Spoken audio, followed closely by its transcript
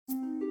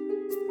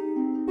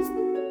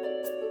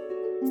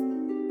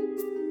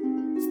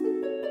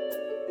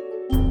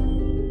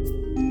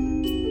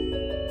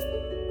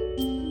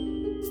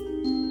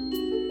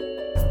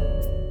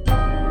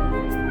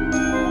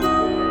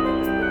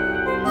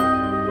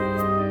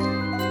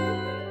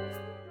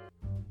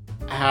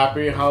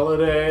Happy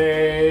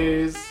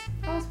holidays.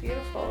 That was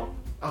beautiful.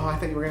 Oh, I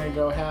thought you were going to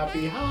go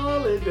happy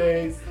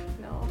holidays.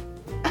 No.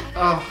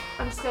 Oh.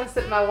 I'm just going to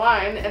sip my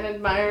wine and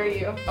admire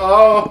you.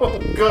 Oh,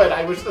 good.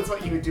 I wish that's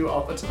what you would do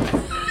all the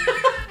time.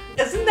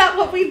 Isn't that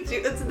what we do?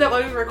 Isn't that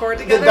what we record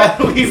together?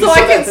 So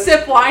I can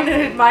sip wine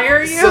and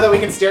admire you? So that we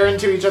can stare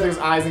into each other's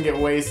eyes and get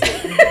wasted.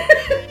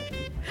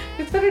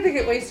 It's better to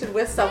get wasted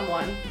with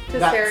someone to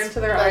stare into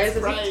their eyes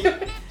as you do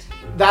it.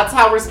 That's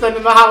how we're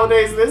spending the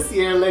holidays this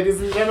year,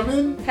 ladies and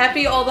gentlemen.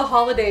 Happy all the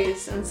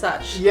holidays and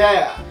such.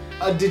 Yeah.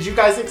 Did you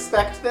guys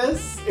expect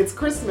this? It's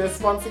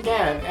Christmas once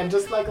again, and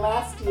just like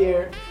last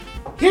year,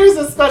 here's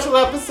a special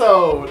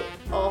episode.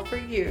 All for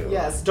you.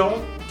 Yes,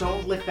 don't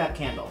lick that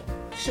candle.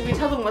 Should we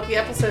tell them what the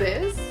episode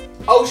is?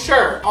 Oh,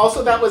 sure.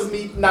 Also, that was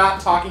me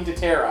not talking to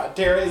Tara.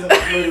 Tara isn't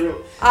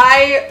literally...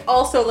 I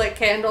also lick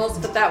candles,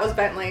 but that was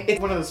Bentley. It's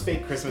one of those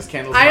fake Christmas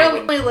candles. I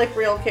only lick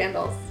real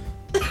candles.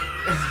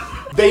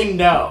 They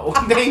know.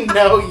 They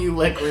know you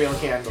lick real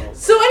candles.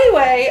 So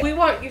anyway, we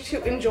want you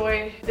to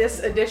enjoy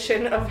this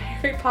edition of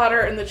Harry Potter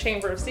and the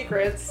Chamber of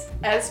Secrets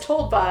as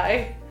told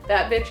by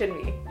that bitch in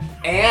me.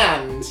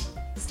 And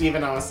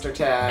Stephen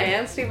Ostertag.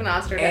 And Stephen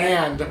Ostertag.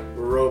 And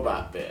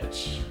Robot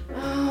Bitch.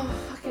 Oh,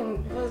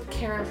 fucking, was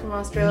Karen from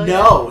Australia?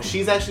 No,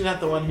 she's actually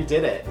not the one who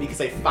did it because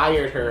I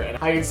fired her and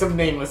hired some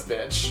nameless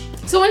bitch.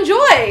 So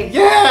enjoy!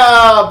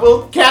 Yeah,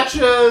 we'll catch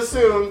you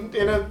soon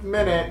in a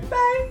minute.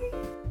 Bye!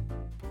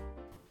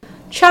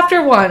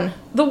 Chapter 1,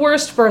 The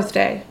Worst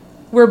Birthday.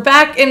 We're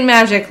back in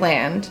Magic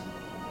Land.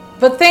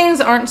 But things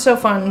aren't so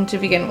fun to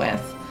begin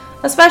with.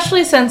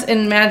 Especially since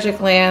in Magic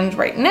Land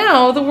right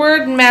now, the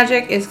word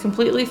magic is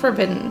completely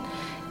forbidden,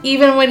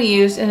 even when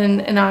used in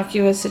an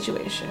innocuous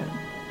situation.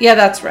 Yeah,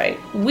 that's right.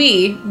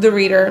 We, the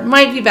reader,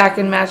 might be back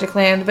in Magic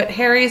Land, but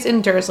Harry's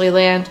in Dursley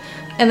Land,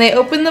 and they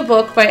open the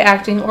book by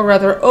acting, or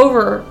rather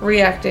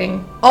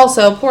overreacting.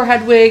 Also, poor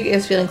Hedwig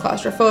is feeling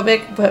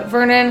claustrophobic, but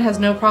Vernon has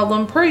no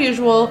problem, per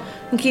usual,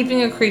 in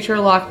keeping a creature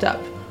locked up.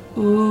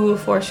 Ooh,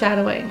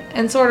 foreshadowing.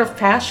 And sort of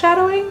past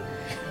shadowing?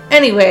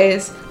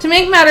 Anyways, to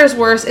make matters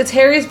worse, it's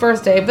Harry's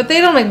birthday, but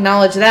they don't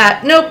acknowledge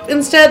that. Nope,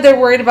 instead they're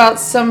worried about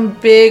some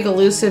big,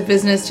 elusive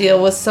business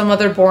deal with some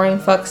other boring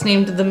fucks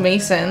named the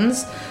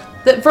Masons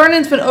that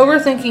Vernon's been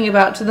overthinking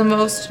about to the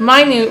most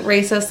minute,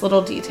 racist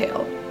little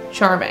detail.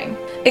 Charming.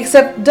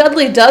 Except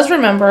Dudley does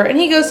remember, and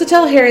he goes to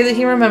tell Harry that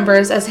he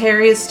remembers as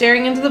Harry is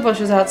staring into the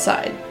bushes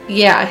outside.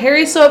 Yeah,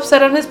 Harry's so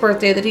upset on his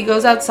birthday that he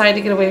goes outside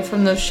to get away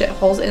from those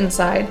shitholes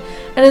inside,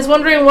 and is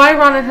wondering why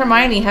Ron and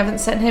Hermione haven't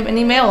sent him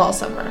any mail all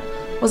summer.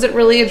 Was it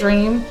really a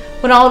dream?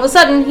 When all of a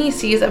sudden, he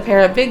sees a pair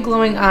of big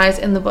glowing eyes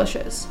in the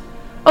bushes.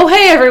 Oh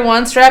hey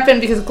everyone, strap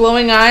in because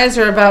glowing eyes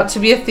are about to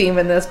be a theme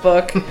in this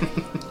book.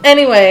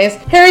 Anyways,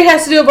 Harry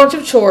has to do a bunch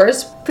of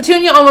chores.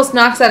 Petunia almost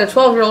knocks out a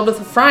 12-year-old with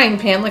a frying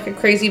pan like a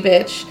crazy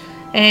bitch,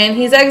 and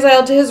he's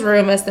exiled to his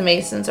room as the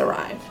Masons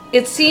arrive.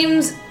 It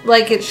seems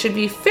like it should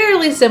be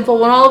fairly simple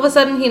when all of a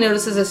sudden he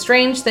notices a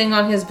strange thing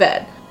on his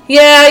bed.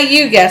 Yeah,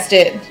 you guessed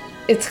it.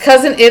 It's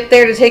Cousin It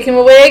there to take him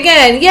away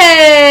again.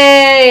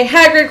 Yay!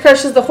 Hagrid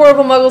crushes the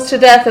horrible muggles to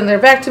death and they're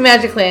back to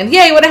Magic Land.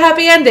 Yay, what a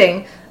happy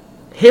ending!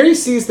 Harry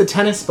sees the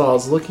tennis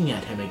balls looking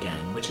at him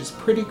again, which is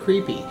pretty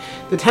creepy.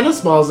 The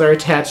tennis balls are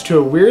attached to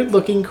a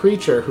weird-looking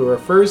creature who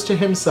refers to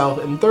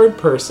himself in third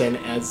person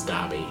as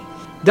Dobby.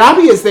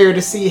 Dobby is there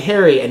to see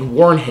Harry and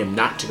warn him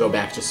not to go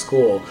back to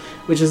school,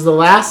 which is the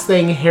last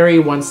thing Harry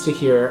wants to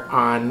hear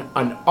on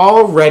an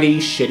already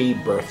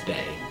shitty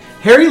birthday.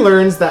 Harry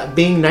learns that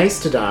being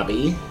nice to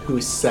Dobby, who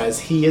says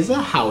he is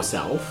a house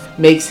elf,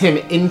 makes him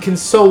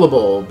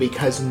inconsolable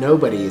because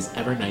nobody is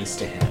ever nice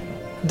to him.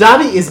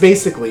 Dobby is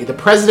basically the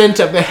president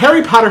of the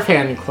Harry Potter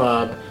fan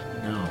club.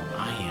 No,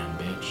 I am,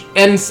 bitch.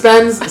 And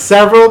spends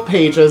several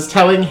pages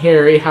telling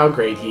Harry how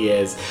great he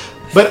is.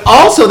 But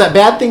also that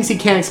bad things he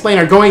can't explain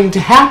are going to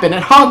happen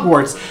at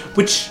Hogwarts,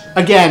 which,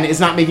 again,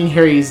 is not making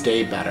Harry's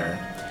day better.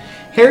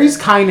 Harry's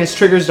kindness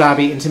triggers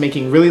Dobby into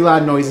making really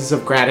loud noises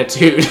of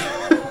gratitude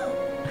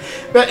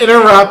that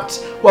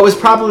interrupt what was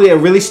probably a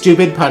really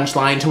stupid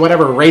punchline to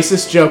whatever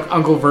racist joke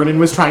Uncle Vernon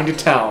was trying to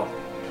tell.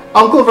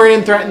 Uncle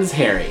Vernon threatens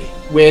Harry,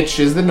 which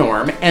is the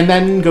norm, and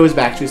then goes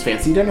back to his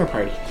fancy dinner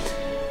party.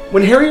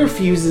 When Harry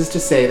refuses to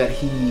say that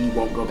he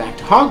won't go back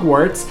to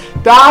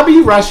Hogwarts,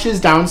 Dobby rushes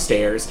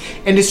downstairs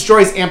and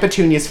destroys Aunt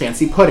Petunia's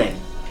fancy pudding.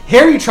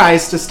 Harry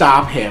tries to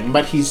stop him,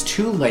 but he's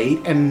too late,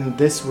 and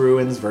this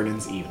ruins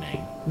Vernon's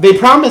evening. They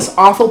promise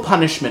awful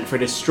punishment for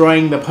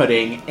destroying the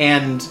pudding,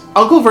 and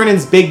Uncle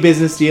Vernon's big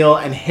business deal,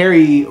 and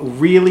Harry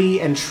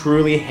really and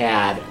truly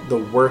had the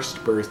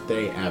worst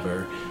birthday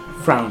ever.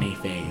 Frowny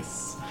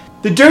face.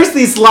 The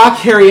Dursleys lock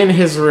Harry in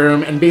his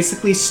room and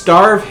basically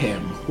starve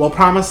him while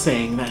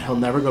promising that he'll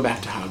never go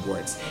back to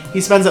Hogwarts. He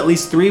spends at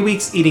least 3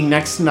 weeks eating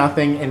next to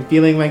nothing and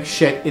feeling like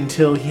shit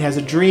until he has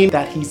a dream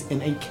that he's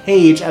in a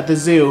cage at the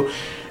zoo,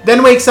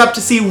 then wakes up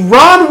to see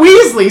Ron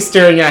Weasley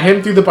staring at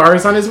him through the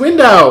bars on his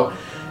window.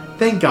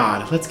 Thank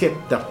God. Let's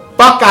get the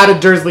fuck out of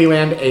Dursley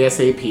Land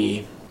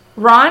ASAP.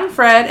 Ron,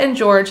 Fred, and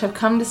George have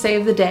come to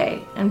save the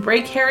day and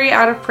break Harry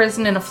out of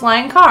prison in a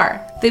flying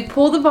car. They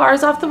pull the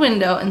bars off the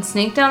window and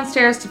sneak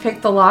downstairs to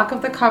pick the lock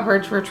of the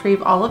cupboard to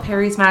retrieve all of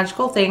Harry's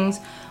magical things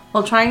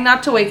while trying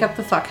not to wake up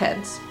the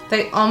fuckheads.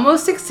 They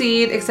almost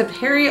succeed, except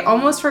Harry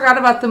almost forgot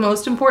about the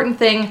most important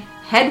thing,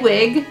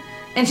 Hedwig.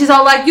 And she's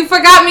all like, "You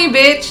forgot me,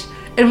 bitch!"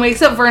 And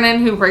wakes up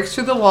Vernon, who breaks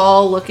through the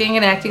wall, looking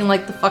and acting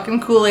like the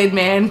fucking Kool-Aid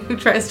man who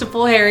tries to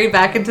pull Harry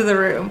back into the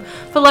room.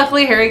 But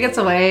luckily, Harry gets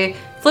away,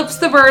 flips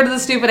the bird to the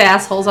stupid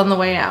assholes on the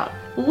way out.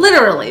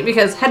 Literally,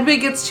 because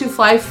Hedwig gets to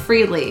fly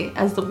freely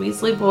as the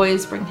Weasley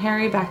boys bring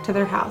Harry back to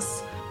their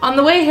house. On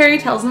the way, Harry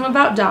tells them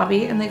about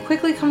Dobby, and they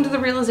quickly come to the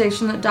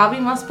realization that Dobby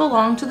must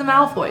belong to the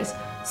Malfoys.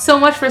 So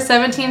much for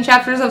 17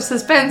 chapters of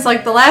suspense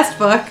like the last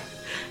book.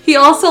 He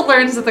also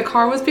learns that the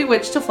car was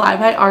bewitched to fly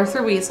by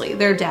Arthur Weasley,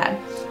 their dad,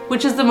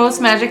 which is the most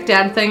magic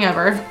dad thing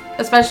ever,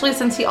 especially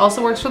since he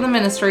also works for the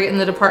Ministry in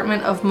the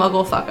Department of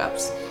Muggle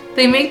Fuck-Ups.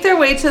 They make their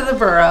way to the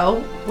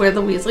Burrow, where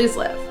the Weasleys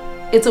live.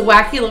 It's a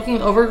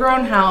wacky-looking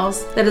overgrown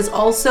house that is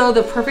also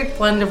the perfect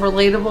blend of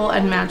relatable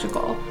and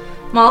magical.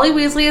 Molly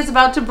Weasley is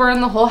about to burn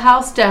the whole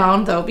house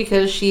down, though,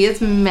 because she is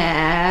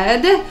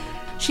mad.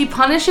 She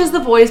punishes the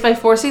boys by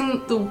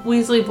forcing the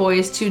Weasley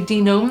boys to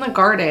denome the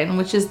garden,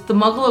 which is the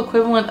Muggle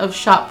equivalent of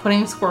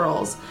shot-putting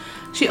squirrels.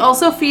 She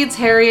also feeds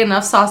Harry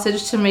enough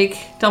sausage to make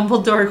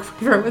Dumbledore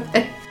quiver with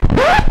it.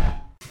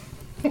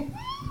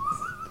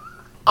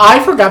 I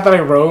forgot that I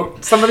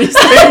wrote some of these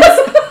things.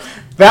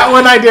 That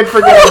one I did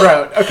forget I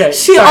wrote. Okay.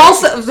 She sorry.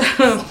 also...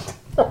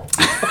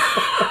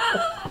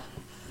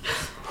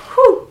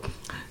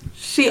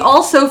 She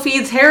also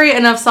feeds Harry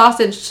enough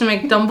sausage to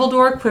make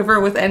Dumbledore quiver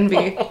with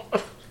envy.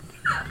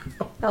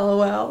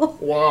 LOL.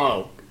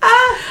 Wow.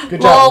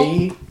 Good job,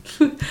 B.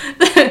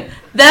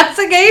 That's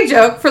a gay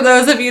joke for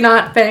those of you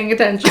not paying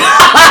attention.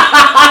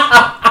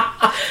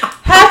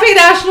 Happy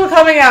National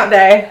Coming Out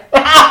Day.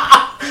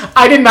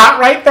 I did not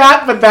write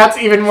that, but that's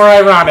even more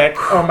ironic.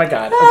 Oh my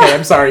god. Okay,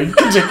 I'm sorry.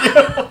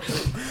 Continue.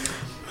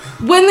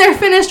 When they're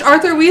finished,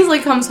 Arthur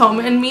Weasley comes home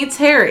and meets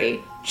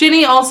Harry.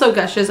 Ginny also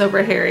gushes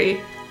over Harry.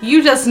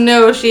 You just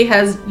know she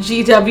has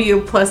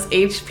GW plus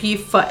HP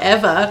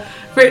forever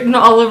written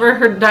all over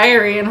her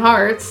diary and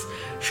hearts.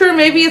 Sure,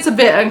 maybe it's a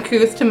bit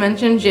uncouth to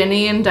mention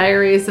Ginny and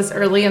diaries this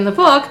early in the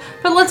book,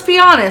 but let's be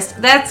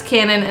honest, that's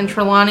canon, and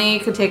Trelawney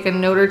could take a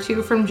note or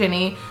two from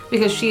Ginny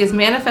because she is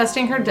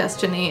manifesting her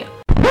destiny.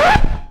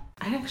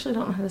 I actually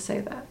don't know how to say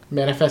that.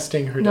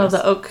 Manifesting her No,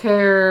 destiny. the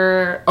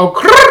ochre...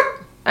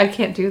 Ochre! I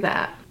can't do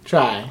that.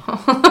 Try.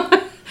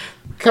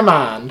 Come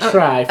on,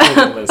 try for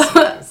the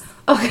listeners.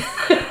 Okay.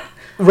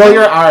 Roll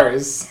your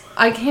R's.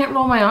 I can't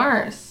roll my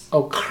R's.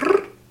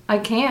 Ochre. I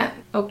can't.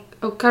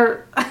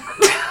 Ochre.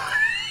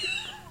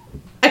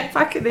 I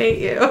fucking hate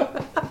you.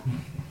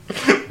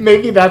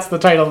 Maybe that's the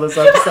title of this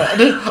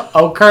episode.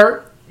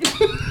 Ochre.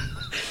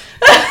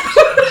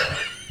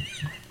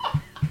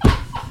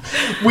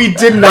 We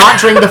did not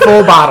drink the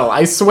full bottle,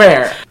 I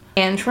swear.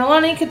 And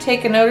Trelawney could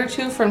take a note or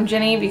two from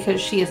Ginny because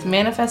she is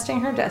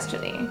manifesting her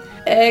destiny.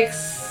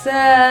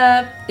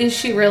 Except, is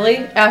she really?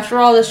 After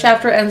all, this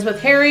chapter ends with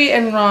Harry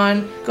and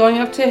Ron going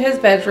up to his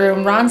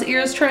bedroom, Ron's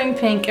ears turning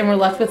pink, and we're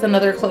left with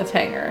another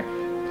cliffhanger.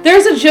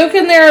 There's a joke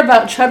in there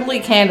about Chudley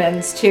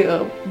cannons,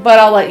 too, but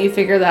I'll let you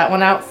figure that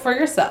one out for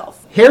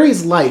yourself.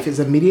 Harry's life is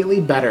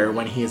immediately better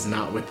when he is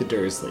not with the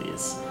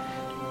Dursleys.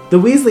 The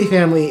Weasley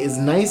family is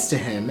nice to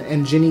him,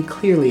 and Ginny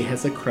clearly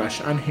has a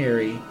crush on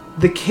Harry.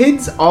 The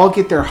kids all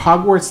get their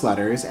Hogwarts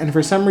letters, and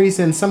for some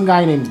reason, some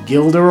guy named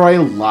Gilderoy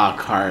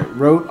Lockhart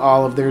wrote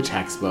all of their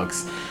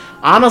textbooks.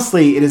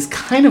 Honestly, it is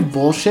kind of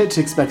bullshit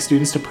to expect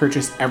students to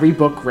purchase every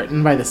book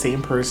written by the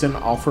same person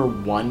all for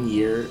 1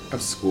 year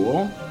of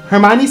school.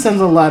 Hermione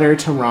sends a letter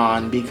to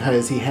Ron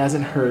because he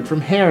hasn't heard from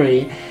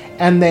Harry,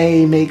 and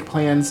they make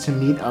plans to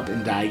meet up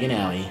in Diagon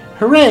Alley.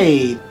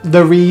 Hooray!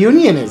 The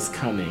reunion is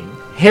coming.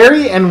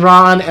 Harry and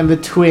Ron and the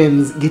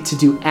twins get to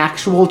do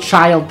actual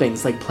child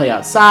things like play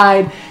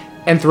outside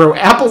and throw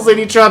apples at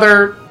each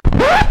other,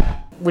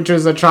 which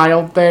is a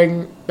child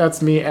thing.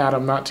 That's me,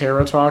 Adam, not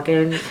Tara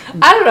talking.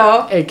 I don't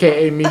know.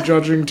 AKA me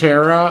judging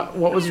Tara.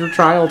 What was your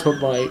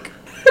childhood like?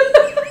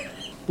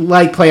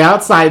 Like play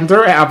outside and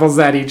throw apples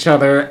at each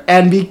other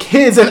and be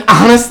kids, and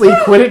honestly,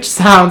 Quidditch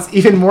sounds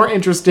even more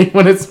interesting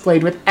when it's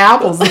played with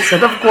apples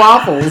instead of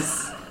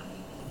quaffles.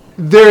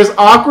 There's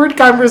awkward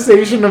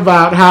conversation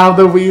about how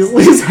the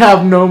Weasleys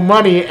have no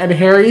money, and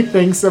Harry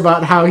thinks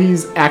about how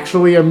he's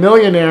actually a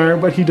millionaire,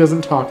 but he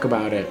doesn't talk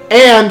about it.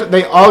 And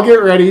they all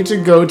get ready to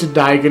go to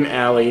Diagon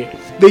Alley.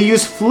 They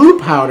use Floo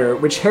powder,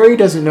 which Harry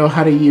doesn't know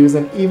how to use,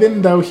 and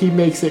even though he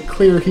makes it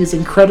clear he's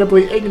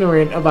incredibly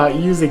ignorant about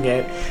using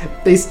it,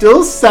 they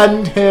still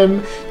send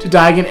him to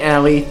Diagon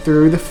Alley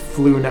through the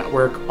Floo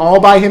network all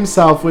by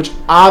himself, which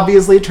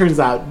obviously turns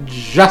out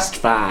just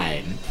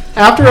fine.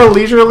 After a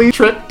leisurely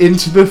trip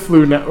into the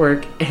Floo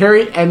network,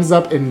 Harry ends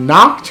up in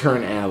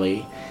Knockturn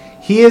Alley.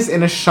 He is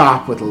in a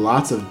shop with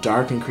lots of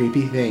dark and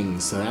creepy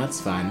things, so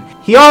that's fun.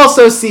 He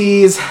also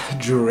sees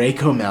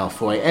Draco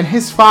Malfoy and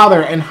his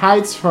father and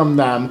hides from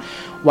them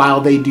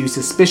while they do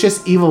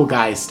suspicious evil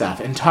guy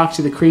stuff and talk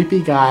to the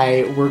creepy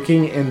guy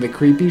working in the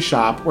creepy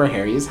shop where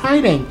Harry is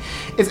hiding.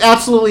 It's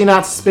absolutely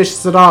not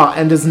suspicious at all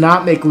and does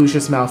not make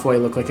Lucius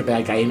Malfoy look like a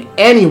bad guy in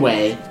any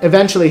way.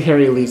 Eventually,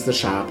 Harry leaves the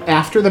shop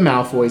after the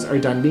Malfoys are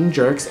done being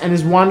jerks and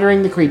is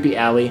wandering the creepy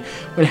alley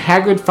when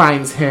Hagrid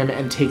finds him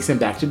and takes him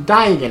back to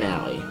Diagon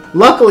Alley.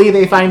 Luckily,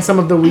 they find some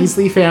of the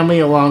Weasley family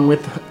along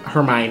with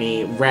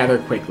Hermione rather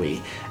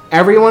quickly.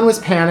 Everyone was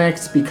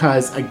panicked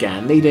because,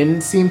 again, they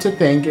didn't seem to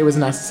think it was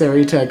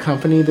necessary to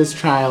accompany this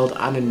child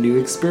on a new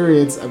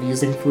experience of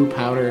using flu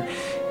powder,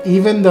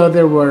 even though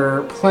there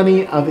were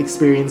plenty of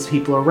experienced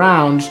people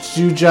around to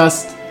do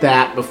just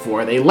that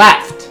before they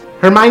left.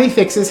 Hermione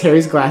fixes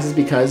Harry's glasses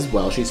because,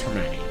 well, she's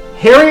Hermione.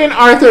 Harry and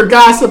Arthur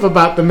gossip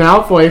about the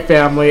Malfoy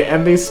family,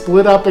 and they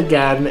split up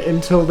again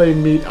until they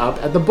meet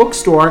up at the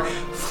bookstore,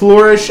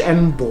 Flourish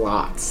and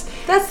Blots.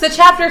 That's the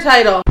chapter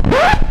title.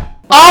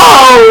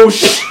 Oh,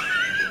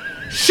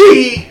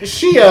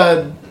 She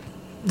a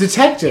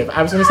detective.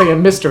 I was going to say a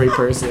mystery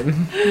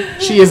person.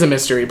 She is a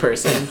mystery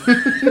person.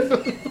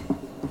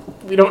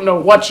 We don't know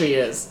what she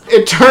is.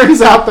 It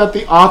turns out that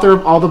the author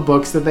of all the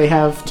books that they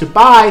have to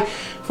buy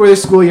for the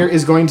school year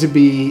is going to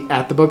be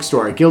at the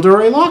bookstore.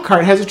 Gilderoy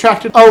Lockhart has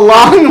attracted a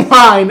long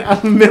line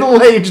of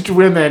middle-aged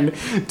women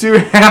to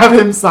have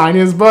him sign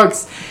his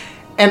books.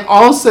 And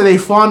also they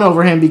fawn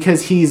over him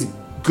because he's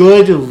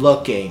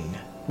good-looking.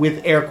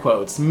 With air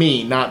quotes.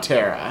 Me, not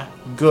Tara.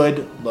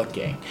 Good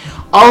looking.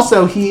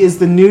 Also, he is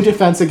the new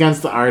Defense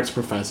Against the Arts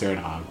professor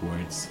at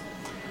Hogwarts.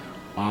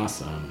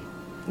 Awesome.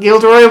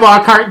 Gilderoy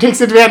Lockhart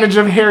takes advantage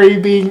of Harry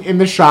being in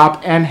the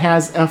shop and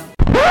has a...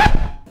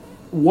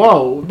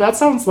 Whoa, that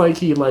sounds like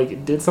he,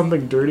 did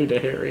something dirty to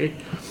Harry.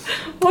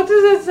 What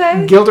does it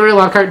say? Gilderoy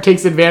Lockhart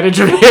takes advantage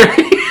of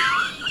Harry.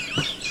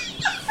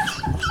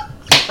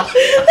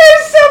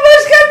 There's so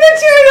much good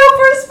material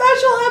for a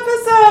special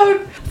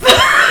episode!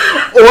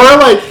 Or,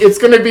 it's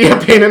gonna be a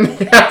pain in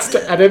the ass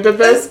to edit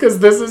this, because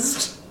this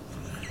is...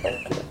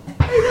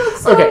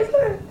 Okay.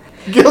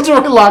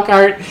 Gilderoy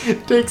Lockhart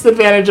takes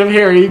advantage of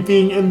Harry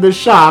being in the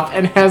shop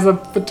and has a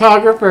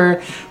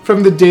photographer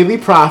from the Daily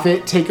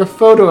Prophet take a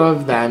photo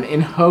of them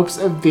in hopes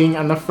of being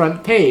on the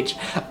front page.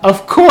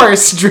 Of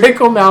course,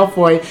 Draco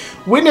Malfoy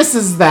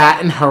witnesses that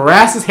and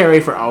harasses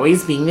Harry for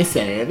always being the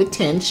center of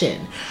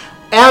attention.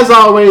 As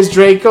always,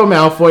 Draco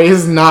Malfoy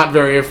is not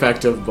very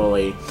effective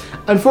bully.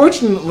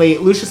 Unfortunately,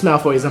 Lucius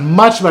Malfoy is a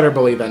much better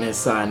bully than his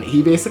son.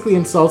 He basically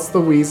insults the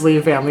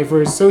Weasley family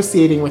for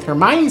associating with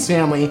Hermione's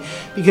family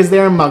because they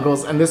are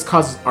muggles, and this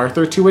causes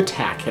Arthur to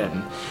attack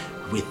him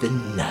with a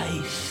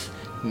knife.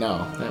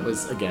 No, that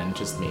was, again,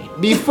 just me.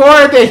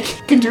 Before they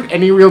can do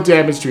any real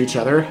damage to each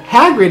other,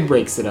 Hagrid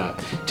breaks it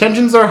up.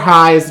 Tensions are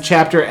high as the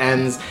chapter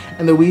ends,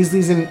 and the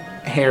Weasleys and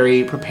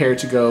Harry prepare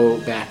to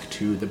go back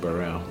to the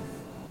burrow.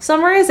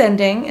 Summer is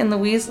ending, and the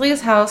Weasleys'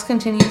 house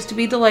continues to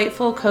be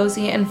delightful,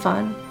 cozy, and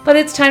fun. But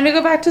it's time to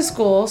go back to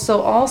school,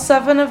 so all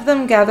 7 of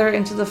them gather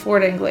into the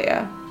Fort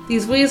Anglia.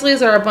 These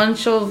Weasleys are a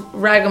bunch of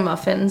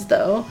ragamuffins,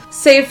 though,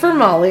 save for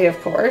Molly,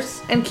 of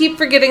course, and keep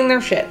forgetting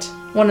their shit.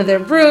 One of their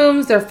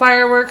brooms, their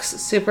fireworks,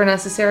 super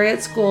necessary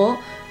at school.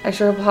 I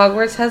sure hope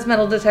Hogwarts has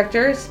metal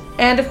detectors.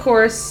 And, of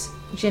course,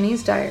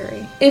 Ginny's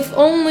diary. If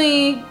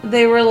only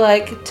they were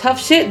like,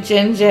 tough shit,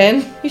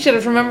 Gin. You should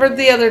have remembered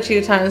the other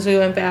 2 times we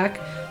went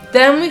back.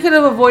 Then we could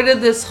have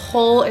avoided this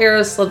whole Era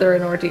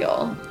Slytherin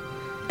ordeal.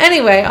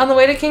 Anyway, on the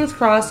way to King's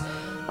Cross,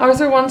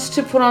 Arthur wants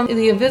to put on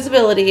the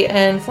invisibility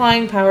and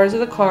flying powers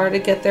of the car to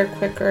get there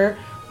quicker,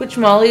 which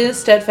Molly is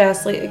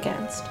steadfastly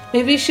against.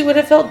 Maybe she would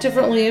have felt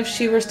differently if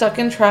she were stuck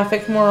in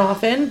traffic more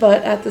often,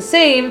 but at the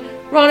same,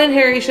 Ron and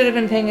Harry should have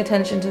been paying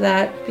attention to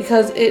that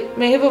because it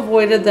may have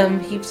avoided them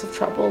heaps of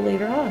trouble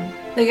later on.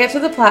 They get to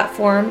the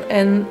platform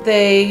and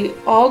they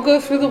all go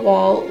through the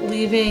wall,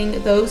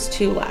 leaving those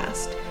 2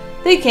 last.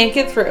 They can't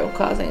get through,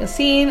 causing a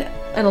scene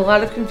and a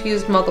lot of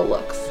confused muggle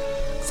looks.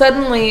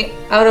 Suddenly,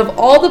 out of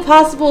all the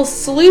possible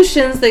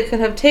solutions they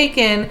could have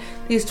taken,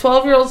 these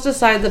 12-year-olds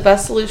decide the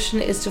best solution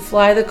is to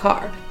fly the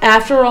car.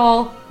 After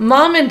all,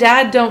 Mom and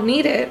Dad don't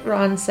need it,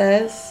 Ron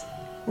says.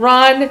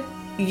 Ron,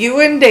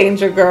 you in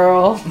danger,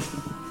 girl.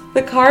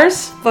 The car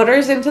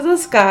sputters into the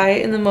sky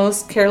in the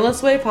most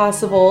careless way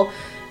possible,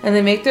 and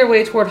they make their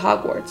way toward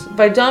Hogwarts.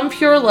 By dumb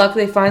pure luck,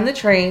 they find the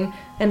train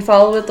and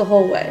follow it the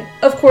whole way.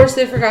 Of course,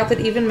 they forgot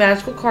that even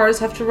magical cars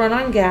have to run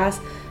on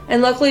gas,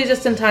 and luckily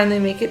just in time they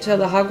make it to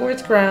the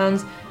Hogwarts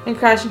grounds and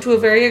crash into a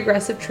very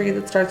aggressive tree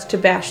that starts to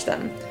bash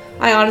them.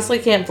 I honestly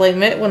can't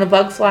blame it. When a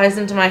bug flies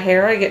into my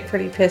hair, I get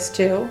pretty pissed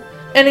too.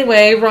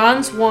 Anyway,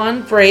 Ron's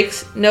wand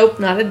breaks. Nope,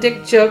 not a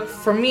dick joke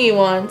for me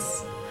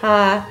once.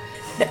 Ha.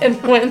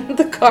 And when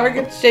the car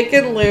gets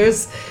shaken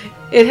loose,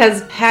 it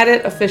has had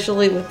it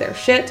officially with their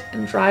shit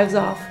and drives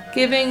off,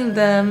 giving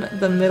them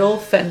the middle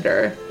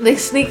fender. They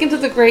sneak into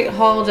the Great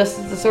Hall just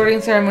as the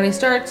sorting ceremony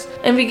starts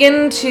and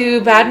begin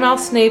to badmouth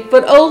Snape,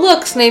 but oh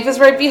look, Snape is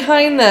right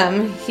behind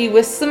them. He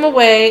whisks them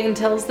away and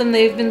tells them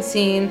they've been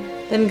seen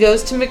then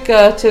goes to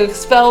McGuh to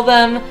expel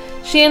them.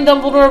 She and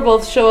Dumbledore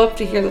both show up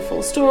to hear the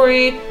full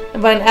story,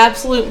 and by an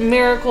absolute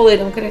miracle they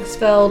don't get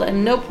expelled,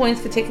 and no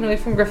points get taken away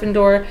from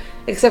Gryffindor,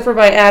 except for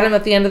by Adam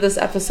at the end of this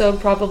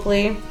episode,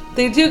 probably.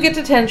 They do get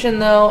detention,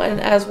 though,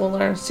 and as we'll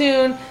learn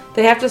soon,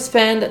 they have to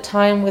spend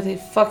time with a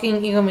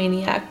fucking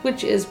egomaniac,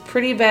 which is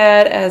pretty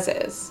bad as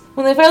is.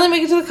 When they finally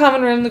make it to the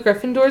common room, the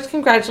Gryffindors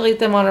congratulate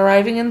them on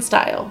arriving in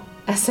style.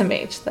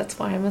 SMH, that's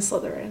why I'm a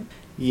Slytherin.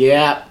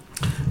 Yeah.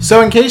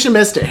 So in case you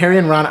missed it, Harry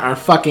and Ron are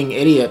fucking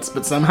idiots,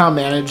 but somehow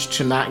managed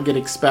to not get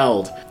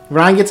expelled.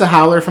 Ron gets a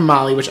howler from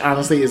Molly, which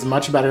honestly is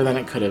much better than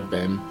it could have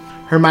been.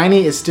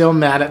 Hermione is still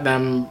mad at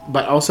them,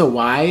 but also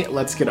why?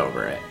 Let's get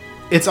over it.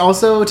 It's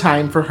also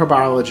time for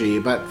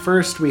herbology, but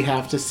first we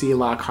have to see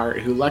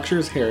Lockhart, who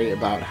lectures Harry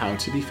about how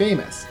to be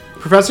famous.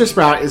 Professor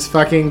Sprout is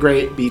fucking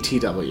great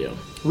BTW.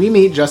 We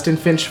meet Justin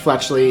Finch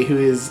Fletchley, who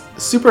is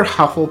super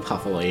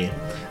huffle-puffly.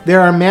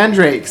 There are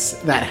mandrakes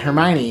that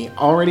Hermione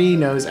already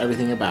knows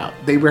everything about.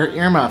 They wear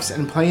earmuffs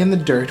and play in the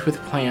dirt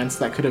with plants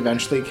that could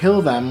eventually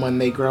kill them when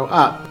they grow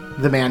up.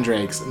 The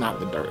mandrakes, not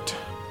the dirt.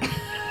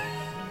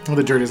 Well,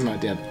 the dirt is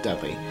not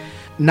deadly.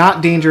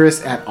 Not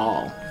dangerous at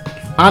all.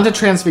 On to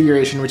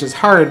Transfiguration, which is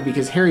hard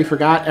because Harry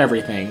forgot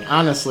everything.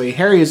 Honestly,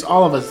 Harry is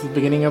all of us at the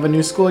beginning of a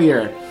new school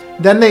year.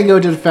 Then they go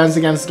to Defense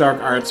Against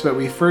Dark Arts, but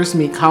we first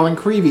meet Colin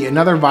Creevey,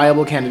 another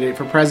viable candidate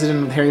for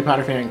president of the Harry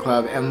Potter fan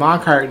club, and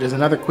Lockhart does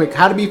another quick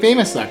How to Be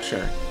Famous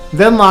lecture.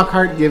 Then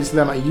Lockhart gives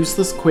them a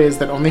useless quiz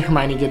that only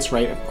Hermione gets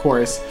right, of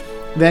course.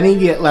 Then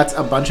he lets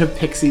a bunch of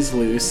pixies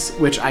loose,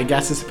 which I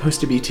guess is supposed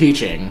to be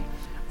teaching.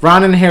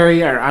 Ron and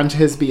Harry are onto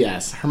his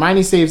BS.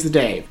 Hermione saves the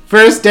day.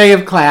 First day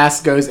of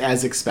class goes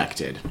as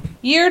expected.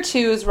 Year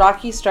 2's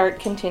rocky start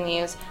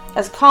continues,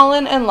 as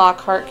Colin and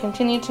Lockhart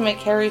continue to make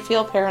Harry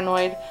feel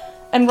paranoid,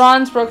 and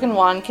Ron's broken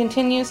wand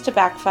continues to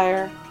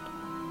backfire.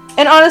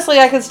 And honestly,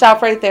 I could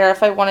stop right there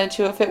if I wanted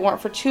to if it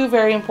weren't for two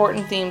very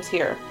important themes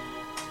here.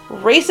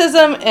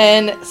 Racism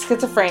and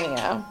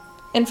schizophrenia.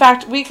 In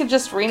fact, we could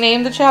just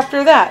rename the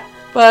chapter that.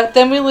 But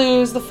then we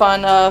lose the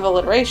fun of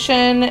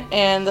alliteration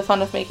and the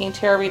fun of making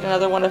Tara read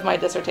another one of my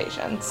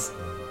dissertations.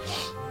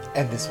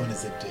 And this one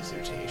is a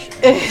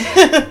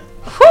dissertation.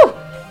 Whew!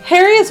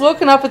 Harry is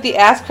woken up at the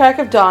ass crack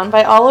of dawn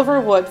by Oliver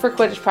Wood for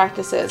Quidditch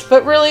practices,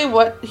 but really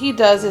what he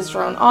does is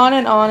drone on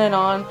and on and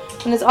on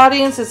when his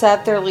audience is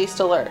at their least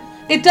alert.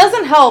 It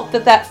doesn't help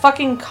that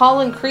fucking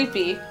Colin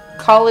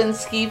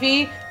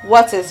Skeevy,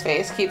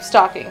 what's-his-face, keeps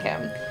stalking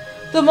him.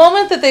 The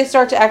moment that they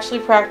start to actually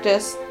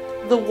practice,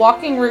 the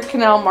walking root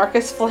canal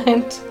Marcus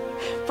Flint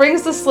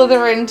brings the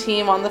Slytherin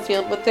team on the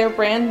field with their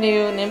brand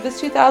new Nimbus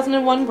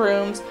 2001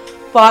 brooms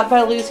bought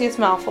by Lucius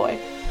Malfoy.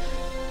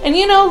 And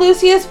you know,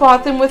 Lucius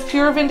bought them with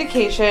pure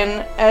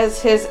vindication,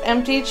 as his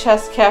empty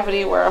chest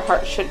cavity where a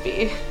heart should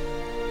be.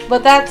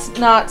 But that's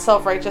not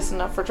self-righteous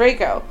enough for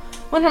Draco.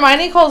 When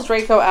Hermione calls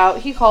Draco out,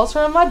 he calls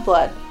her a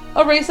mudblood,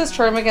 a racist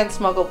term against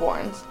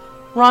Muggleborns.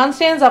 Ron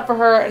stands up for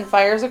her and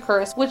fires a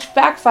curse, which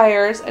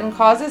backfires and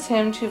causes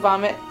him to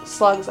vomit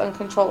slugs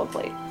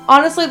uncontrollably.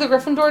 Honestly, the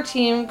Gryffindor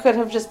team could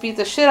have just beat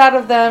the shit out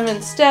of them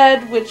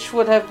instead, which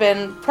would have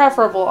been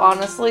preferable,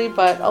 honestly,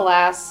 but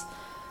alas.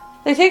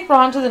 They take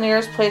Ron to the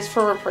nearest place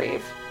for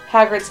reprieve,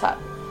 Hagrid's hut.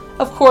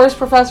 Of course,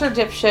 Professor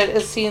Dipshit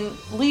is seen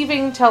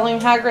leaving, telling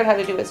Hagrid how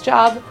to do his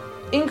job.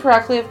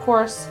 Incorrectly, of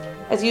course.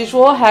 As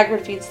usual,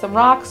 Hagrid feeds them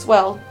rocks,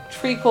 well,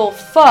 treacle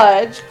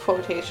fudge,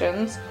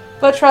 quotations,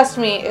 but trust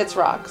me, it's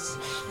rocks.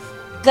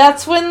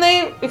 That's when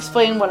they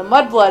explain what a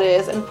mudblood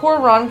is, and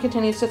poor Ron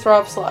continues to throw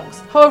up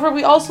slugs. However,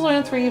 we also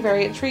learn 3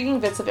 very intriguing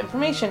bits of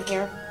information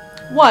here.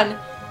 1.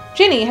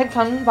 Ginny had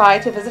come by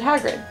to visit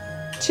Hagrid.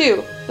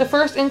 2. The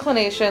first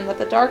inclination that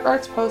the Dark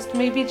Arts post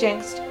may be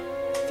jinxed.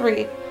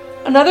 3.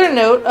 Another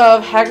note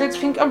of Hagrid's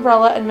pink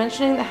umbrella and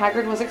mentioning that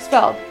Hagrid was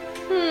expelled.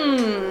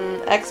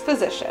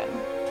 Exposition.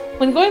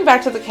 When going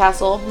back to the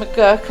castle,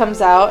 McGuh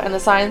comes out and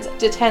assigns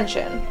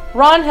detention.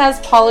 Ron has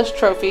polished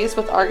trophies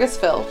with Argus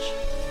Filch.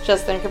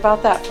 Just think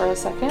about that for a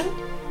second.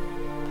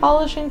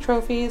 Polishing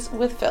trophies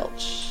with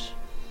Filch.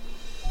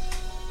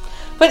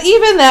 But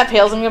even that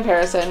pales in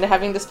comparison to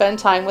having to spend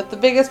time with the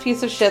biggest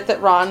piece of shit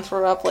that Ron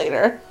threw up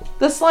later.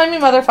 The slimy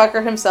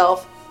motherfucker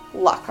himself,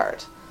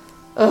 Lockhart.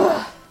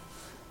 Ugh.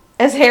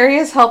 As Harry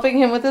is helping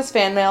him with his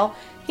fan mail,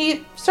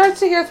 he starts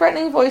to hear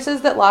threatening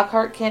voices that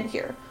Lockhart can't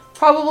hear.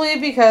 Probably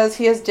because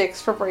he has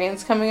dicks for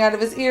brains coming out of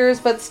his ears,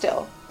 but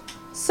still.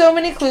 So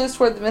many clues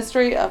toward the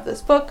mystery of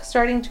this book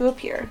starting to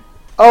appear.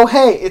 Oh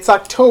hey, it's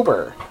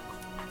October.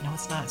 No,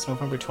 it's not. It's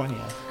November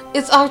 20th.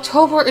 It's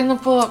October in the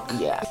book.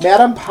 Yeah.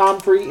 Madame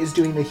Pomfrey is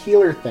doing the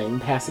healer thing,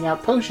 passing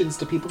out potions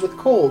to people with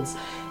colds.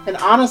 And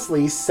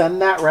honestly,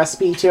 send that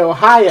recipe to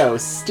Ohio.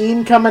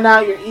 Steam coming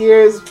out your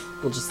ears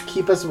will just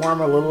keep us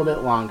warm a little bit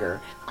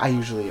longer. I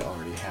usually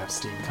already have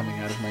steam coming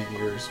out of my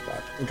ears,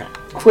 but okay.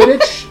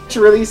 Quidditch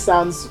really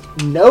sounds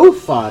no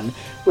fun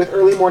with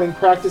early morning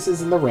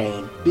practices in the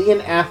rain. Being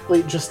an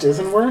athlete just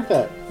isn't worth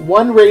it.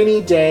 One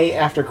rainy day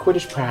after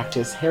Quidditch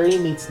practice, Harry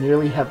meets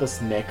nearly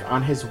headless Nick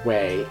on his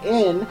way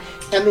in,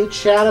 and they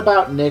chat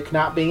about Nick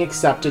not being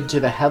accepted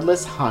to the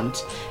Headless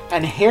Hunt,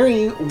 and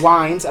Harry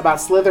whines about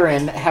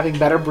Slytherin having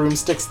better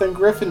broomsticks than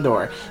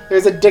Gryffindor.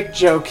 There's a dick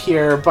joke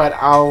here, but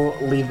I'll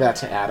leave that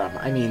to Adam.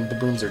 I mean, the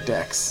brooms are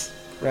dicks.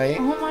 Right?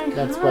 Oh my god.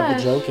 That's what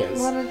the joke is.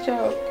 What a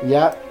joke.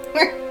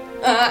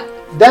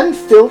 Yep. Then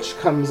Filch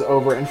comes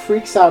over and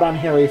freaks out on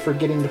Harry for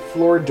getting the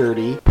floor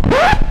dirty.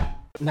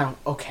 Now,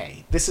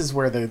 okay, this is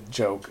where the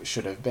joke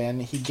should have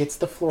been. He gets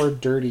the floor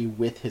dirty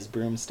with his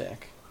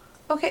broomstick.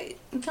 Okay,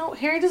 no,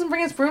 Harry doesn't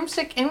bring his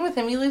broomstick in with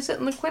him. He leaves it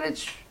in the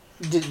Quidditch.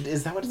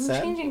 Is that what it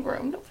said? Changing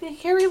room. No,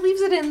 Harry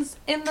leaves it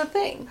in the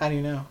thing. How do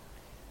you know?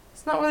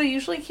 It's not where they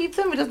usually keep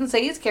them. It doesn't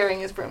say he's carrying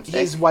his broomstick.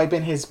 He's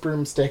wiping his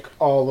broomstick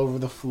all over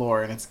the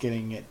floor, and it's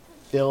getting it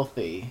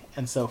filthy.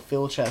 And so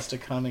Filch has to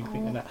come and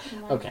clean it up.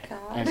 Okay,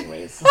 God.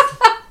 Anyways.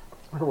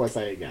 Where was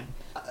I again?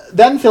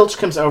 Then Filch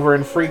comes over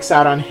and freaks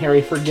out on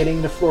Harry for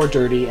getting the floor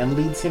dirty and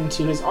leads him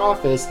to his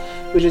office,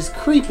 which is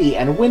creepy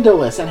and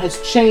windowless and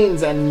has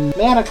chains and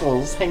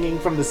manacles hanging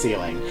from the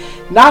ceiling.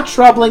 Not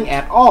troubling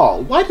at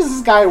all. Why does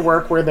this guy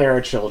work where there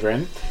are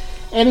children?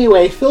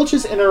 Anyway, Filch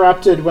is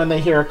interrupted when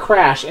they hear a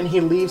crash, and he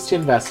leaves to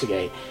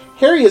investigate.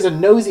 Harry is a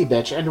nosy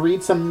bitch and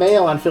reads some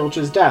mail on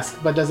Filch's desk,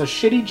 but does a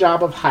shitty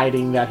job of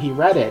hiding that he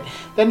read it.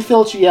 Then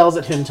Filch yells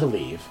at him to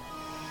leave.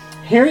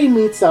 Harry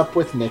meets up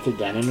with Nick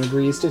again and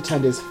agrees to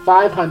attend his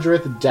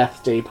 500th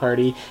Death Day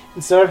party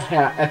instead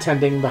of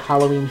attending the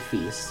Halloween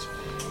feast.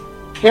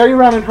 Harry,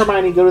 Ron, and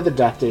Hermione go to the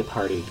Death Day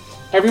party.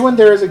 Everyone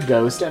there is a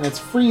ghost, and it's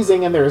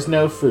freezing and there is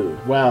no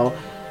food. Well,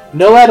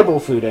 no edible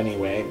food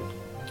anyway.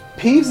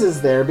 Peeves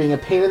is there, being a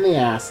pain in the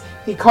ass.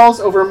 He calls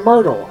over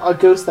Myrtle, a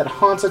ghost that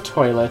haunts a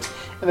toilet,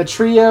 and the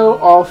trio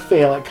all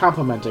fail at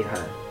complimenting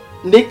her.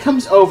 Nick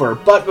comes over,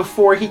 but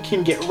before he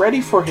can get ready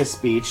for his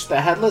speech,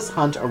 the Headless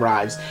Hunt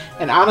arrives,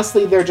 and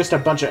honestly, they're just a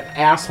bunch of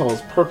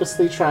assholes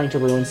purposely trying to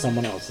ruin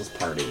someone else's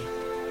party.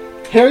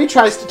 Harry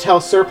tries to tell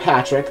Sir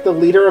Patrick, the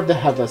leader of the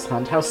Headless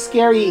Hunt, how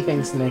scary he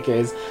thinks Nick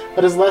is,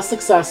 but is less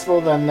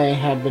successful than they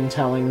had been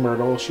telling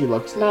Myrtle she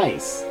looked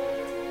nice.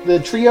 The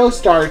trio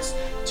starts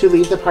to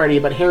leave the party,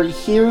 but Harry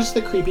hears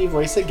the creepy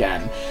voice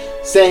again,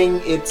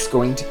 saying it's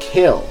going to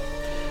kill.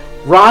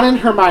 Ron and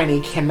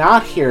Hermione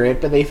cannot hear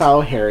it, but they follow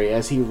Harry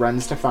as he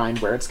runs to find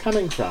where it's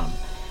coming from.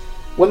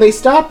 When they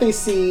stop, they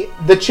see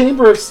the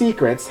Chamber of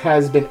Secrets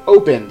has been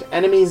opened,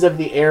 enemies of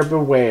the air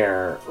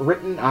beware,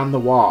 written on the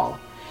wall.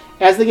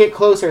 As they get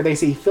closer, they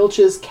see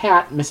Filch's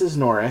cat, Mrs.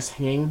 Norris,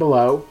 hanging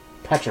below,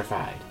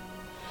 petrified.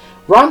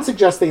 Ron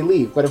suggests they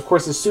leave, but of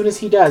course as soon as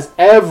he does,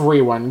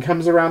 everyone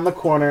comes around the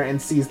corner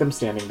and sees them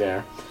standing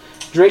there.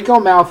 Draco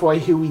Malfoy,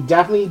 who we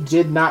definitely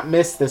did not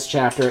miss this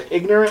chapter,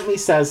 ignorantly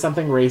says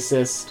something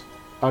racist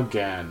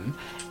again,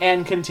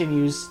 and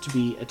continues to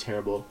be a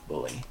terrible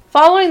bully.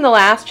 Following the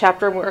last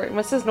chapter where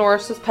Mrs.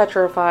 Norris was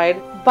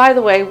petrified, by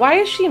the way, why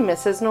is she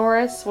Mrs.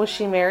 Norris? Was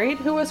she married?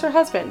 Who was her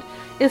husband?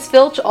 Is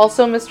Filch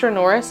also Mr.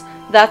 Norris?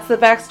 That's the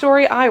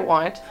backstory I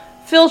want.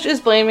 Filch is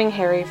blaming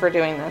Harry for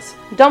doing this.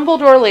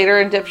 Dumbledore later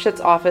in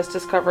Dipshit's office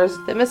discovers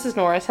that Mrs.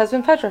 Norris has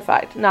been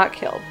petrified, not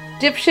killed.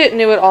 Dipshit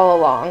knew it all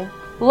along.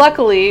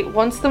 Luckily,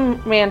 once the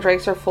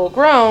mandrakes are full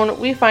grown,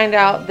 we find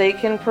out they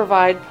can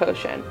provide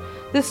potion.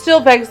 This still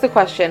begs the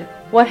question,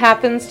 what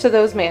happens to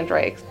those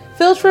mandrakes?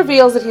 Filch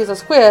reveals that he's a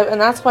squib, and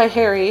that's why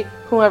Harry,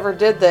 whoever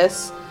did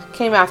this,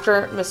 came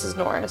after Mrs.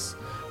 Norris.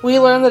 We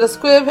learn that a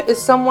squib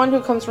is someone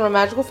who comes from a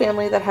magical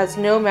family that has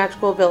no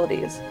magical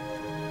abilities.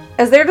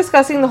 As they're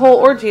discussing the whole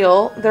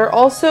ordeal, they're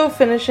also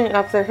finishing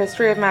up their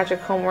History of Magic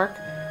homework,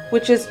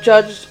 which is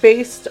judged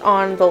based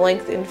on the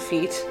length in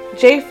feet.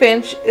 Jay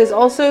Finch is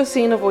also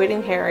seen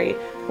avoiding Harry.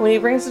 When he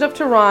brings it up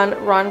to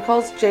Ron, Ron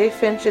calls Jay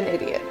Finch an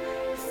idiot.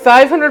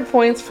 500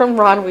 points from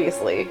Ron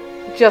Weasley.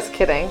 Just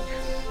kidding.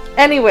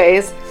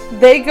 Anyways,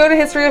 they go to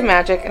History of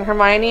Magic, and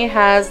Hermione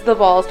has the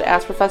balls to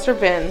ask Professor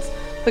Binns,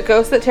 the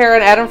ghost that Tara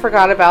and Adam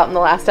forgot about in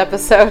the last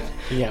episode.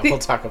 Yeah, we'll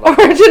talk about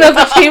the origin of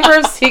the Chamber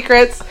of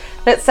Secrets,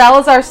 that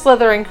Salazar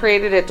Slytherin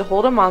created it to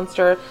hold a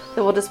monster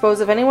that will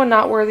dispose of anyone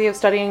not worthy of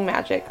studying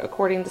magic,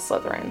 according to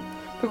Slytherin.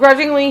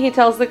 Begrudgingly, he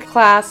tells the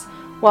class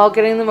while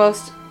getting the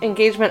most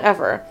engagement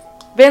ever.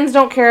 Binns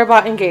don't care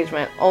about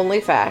engagement, only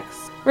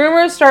facts.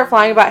 Rumors start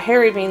flying about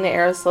Harry being the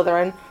heir of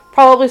Slytherin,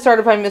 probably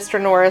started by Mr.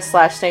 Norris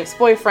 / Snape's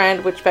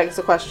boyfriend, which begs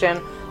the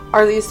question,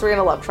 are these three in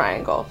a love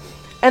triangle?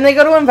 And they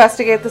go to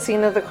investigate the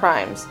scene of the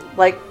crimes,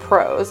 like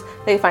pros.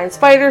 They find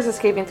spiders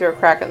escaping through a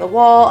crack in the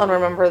wall, and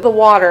remember the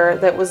water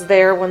that was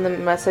there when the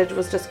message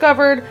was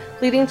discovered,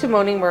 leading to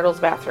Moaning Myrtle's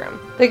bathroom.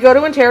 They go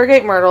to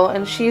interrogate Myrtle,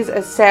 and she's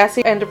as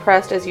sassy and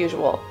depressed as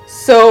usual.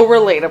 So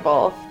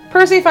relatable.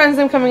 Percy finds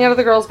them coming out of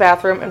the girls'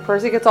 bathroom, and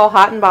Percy gets all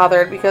hot and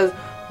bothered because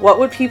what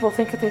would people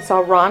think if they saw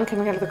Ron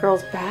coming out of the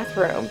girls'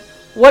 bathroom?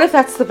 What if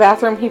that's the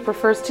bathroom he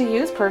prefers to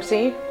use,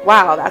 Percy?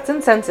 Wow, that's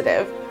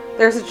insensitive.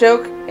 There's a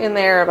joke in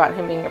there about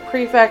him being a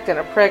prefect and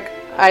a prick.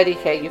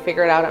 IDK, you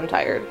figure it out, I'm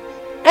tired.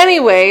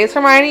 Anyways,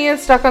 Hermione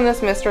is stuck on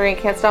this mystery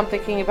and can't stop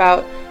thinking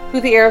about who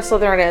the heir of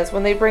Slytherin is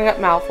when they bring up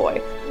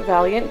Malfoy.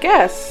 Valiant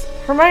guess.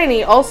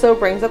 Hermione also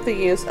brings up the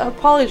use of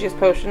Polyjuice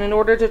Potion in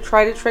order to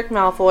try to trick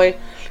Malfoy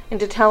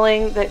into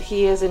telling that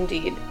he is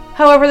indeed.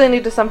 However, they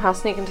need to somehow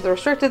sneak into the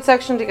restricted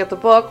section to get the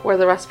book where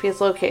the recipe is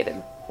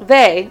located.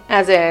 They,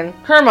 as in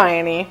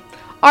Hermione,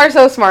 are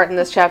so smart in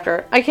this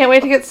chapter. I can't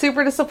wait to get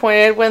super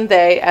disappointed when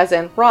they, as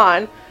in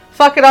Ron,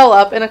 fuck it all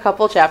up in a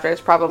couple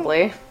chapters,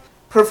 probably.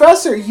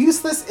 Professor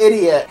Useless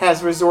Idiot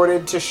has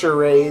resorted to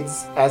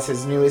charades as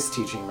his newest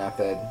teaching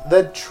method.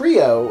 The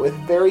trio, with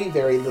very,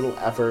 very little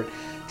effort,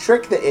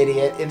 trick the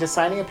idiot into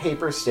signing a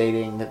paper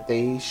stating that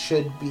they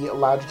should be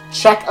allowed to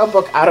check a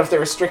book out of the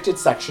restricted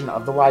section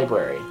of the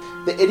library.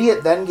 The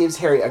idiot then gives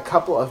Harry a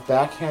couple of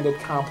backhanded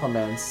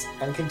compliments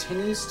and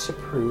continues to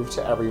prove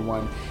to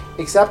everyone,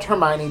 except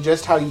Hermione,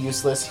 just how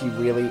useless he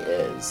really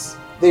is.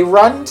 They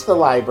run to the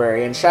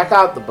library and check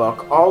out the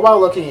book, all while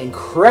looking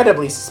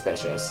incredibly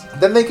suspicious.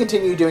 Then they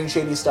continue doing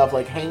shady stuff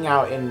like hanging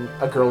out in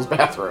a girl's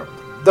bathroom.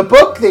 The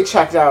book they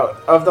checked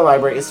out of the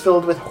library is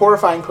filled with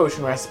horrifying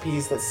potion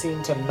recipes that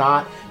seem to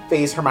not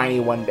faze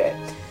Hermione one bit.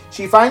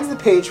 She finds the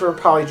page for a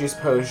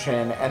Polyjuice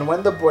Potion, and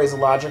when the boys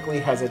logically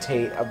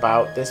hesitate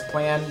about this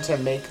plan to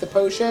make the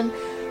potion,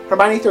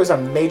 Hermione throws a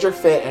major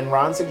fit and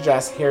Ron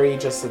suggests Harry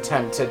just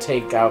attempt to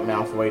take out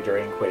Malfoy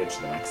during Quidditch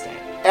the next day.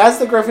 As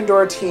the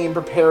Gryffindor team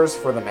prepares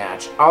for the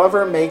match,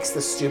 Oliver makes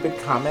the stupid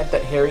comment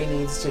that Harry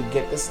needs to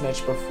get the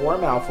snitch before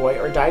Malfoy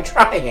or die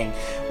trying,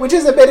 which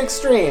is a bit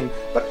extreme,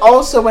 but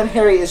also when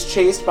Harry is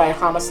chased by a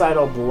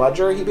homicidal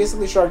bludger, he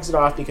basically shrugs it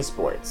off because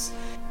sports.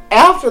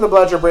 After the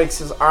bludger breaks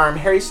his arm,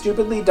 Harry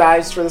stupidly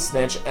dives for the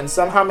snitch and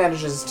somehow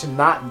manages to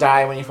not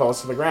die when he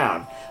falls to the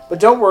ground. But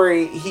don't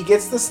worry, he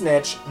gets the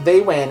snitch, they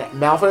win,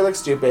 Malfoy looks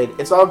stupid,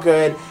 it's all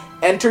good.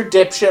 Enter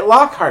dipshit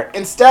Lockhart,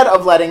 instead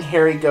of letting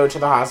Harry go to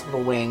the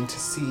hospital wing to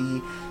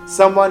see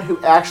someone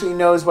who actually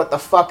knows what the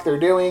fuck they're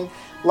doing.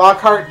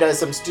 Lockhart does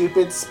some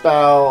stupid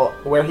spell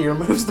where he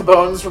removes the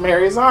bones from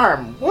Harry's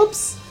arm.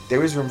 Whoops. There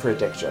was room for a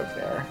dick joke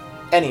there.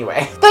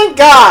 Anyway, thank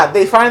God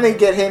they finally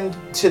get him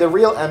to the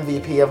real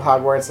MVP of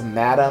Hogwarts,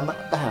 Madame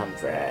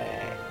Pomfrey.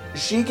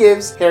 She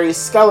gives Harry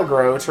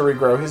Skele-Gro to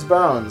regrow his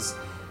bones.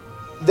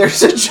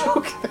 There's a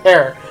joke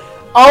there.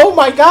 Oh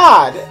my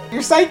God,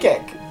 you're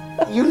psychic.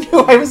 You knew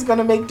I was going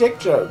to make dick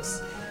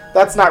jokes.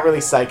 That's not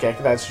really psychic.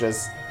 That's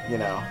just,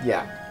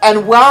 yeah.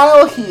 And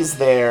while he's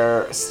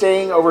there,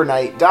 staying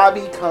overnight,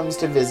 Dobby comes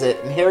to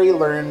visit, and Harry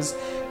learns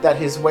that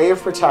his way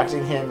of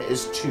protecting him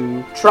is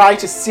to try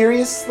to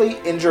seriously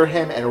injure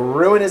him and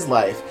ruin his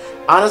life.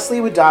 Honestly,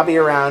 with Dobby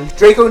around,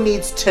 Draco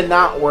needs to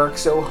not work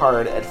so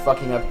hard at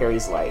fucking up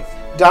Harry's life.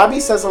 Dobby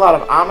says a lot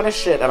of ominous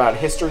shit about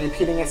history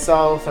repeating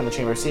itself and the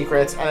Chamber of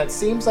Secrets, and it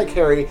seems like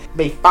Harry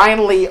may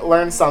finally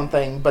learn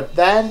something, but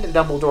then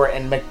Dumbledore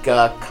and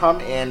McGuck come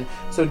in,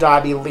 so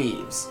Dobby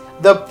leaves.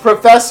 The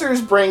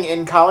professors bring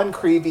in Colin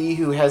Creevey,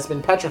 who has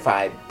been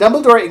petrified.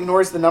 Dumbledore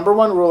ignores the number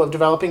one rule of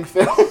developing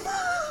film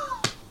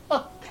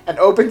and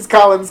opens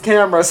Colin's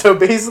camera, so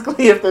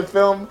basically if the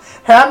film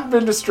hadn't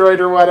been destroyed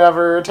or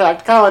whatever,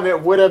 attacked Colin,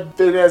 it would have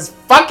been as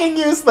fucking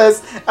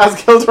useless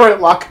as Gilderoy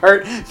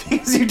Lockhart,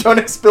 because you don't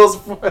expel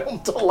film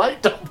to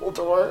light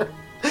Dumbledore.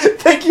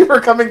 Thank you for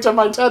coming to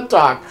my TED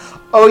Talk.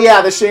 Oh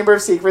yeah, the Chamber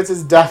of Secrets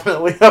is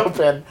definitely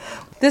open.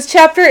 This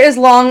chapter is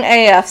long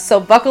AF, so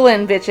buckle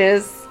in,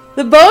 bitches.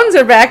 The bones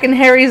are back in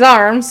Harry's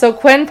arm, so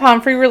Gwen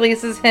Pomfrey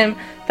releases him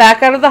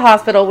back out of the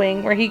hospital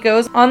wing, where he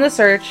goes on the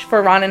search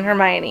for Ron and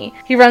Hermione.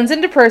 He runs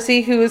into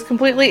Percy, who is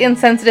completely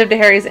insensitive to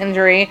Harry's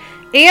injury,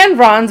 and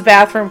Ron's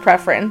bathroom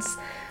preference.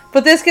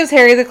 But this gives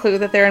Harry the clue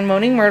that they're in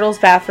Moaning Myrtle's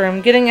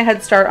bathroom, getting a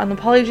head start on the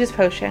Polyjuice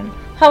Potion.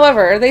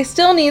 However, they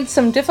still need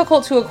some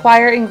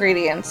difficult-to-acquire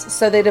ingredients,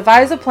 so they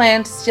devise a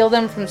plan to steal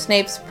them from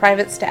Snape's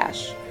private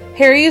stash.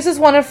 Harry uses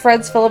one of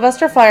Fred's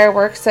filibuster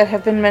fireworks that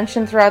have been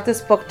mentioned throughout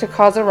this book to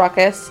cause a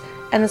ruckus,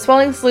 and the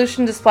swelling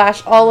solution to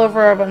splash all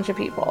over a bunch of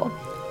people.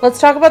 Let's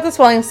talk about the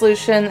swelling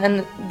solution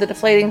and the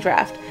deflating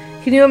draft.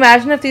 Can you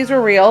imagine if these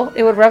were real?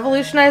 It would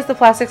revolutionize the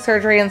plastic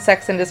surgery and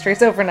sex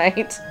industries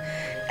overnight.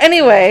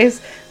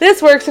 Anyways,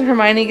 this works and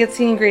Hermione gets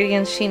the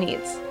ingredients she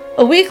needs.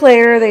 A week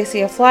later, they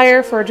see a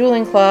flyer for a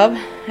dueling club,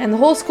 and the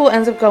whole school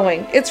ends up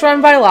going. It's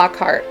run by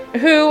Lockhart,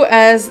 who,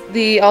 as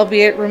the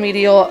albeit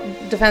remedial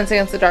Defense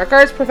Against the Dark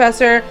Arts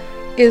professor,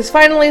 is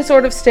finally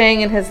sort of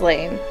staying in his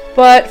lane.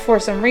 But for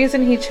some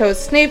reason, he chose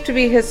Snape to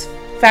be his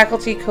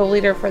faculty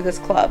co-leader for this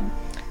club.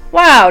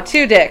 Wow,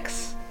 2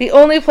 dicks. The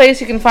only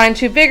place you can find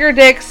 2 bigger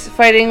dicks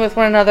fighting with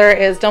one another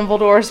is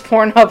Dumbledore's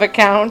Pornhub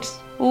account.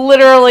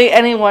 Literally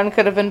anyone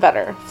could have been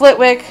better.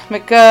 Flitwick,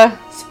 McGuh,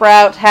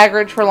 Sprout,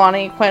 Hagrid,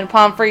 Trelawney, Gwen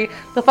Pomfrey,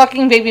 the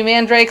fucking baby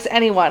mandrakes,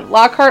 anyone.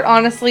 Lockhart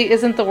honestly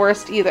isn't the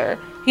worst either.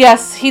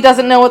 Yes, he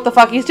doesn't know what the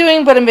fuck he's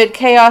doing, but amid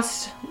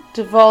chaos,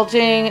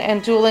 divulging,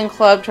 and dueling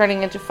club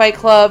turning into Fight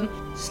Club,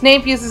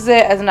 Snape uses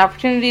it as an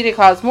opportunity to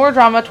cause more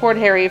drama toward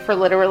Harry for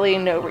literally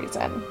no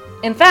reason.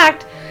 In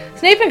fact,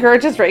 Snape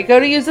encourages Draco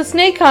to use a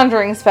snake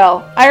conjuring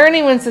spell.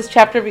 Irony wins this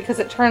chapter because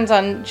it turns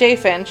on J.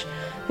 Finch,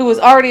 who was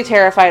already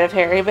terrified of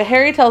Harry, but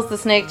Harry tells the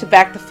snake to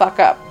back the fuck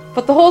up.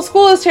 But the whole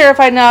school is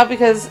terrified now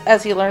because,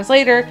 as he learns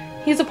later,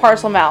 he's a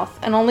parcel mouth,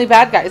 and only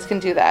bad guys can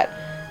do that.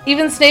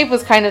 Even Snape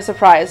was kind of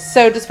surprised,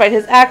 so despite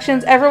his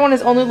actions, everyone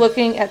is only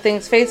looking at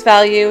things face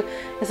value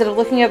instead of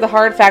looking at the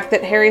hard fact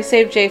that Harry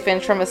saved J.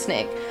 Finch from a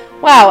snake.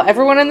 Wow,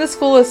 everyone in the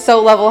school is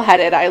so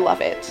level-headed, I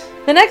love it.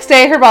 The next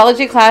day,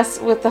 herbology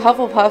class with the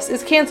Hufflepuffs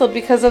is cancelled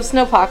because of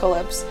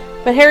snowpocalypse,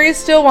 but Harry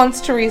still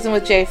wants to reason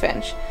with J.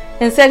 Finch.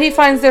 Instead, he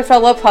finds their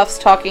fellow Puffs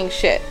talking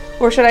shit,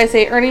 or should I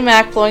say Ernie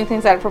Mac blowing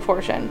things out of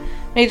proportion.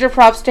 Major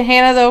props to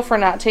Hannah, though, for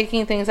not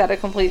taking things out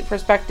of complete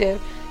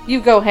perspective. You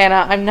go,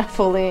 Hannah, I'm not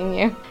bullying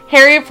you.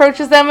 Harry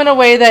approaches them in a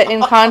way that,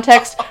 in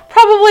context,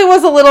 probably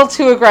was a little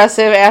too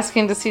aggressive,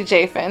 asking to see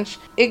J. Finch.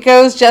 It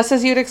goes just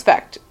as you'd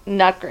expect.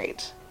 Not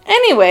great.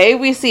 Anyway,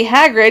 we see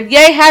Hagrid.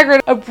 Yay,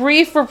 Hagrid, a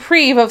brief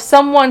reprieve of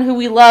someone who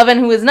we love and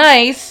who is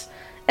nice.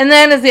 And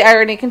then, as the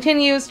irony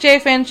continues, J.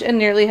 Finch and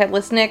Nearly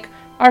Headless Nick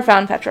are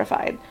found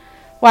petrified.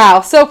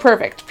 Wow, so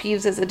perfect.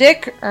 Peeves is a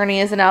dick,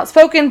 Ernie is an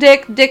outspoken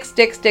dick, dicks.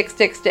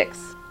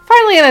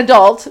 Finally, an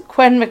adult,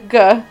 Quen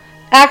McGuh,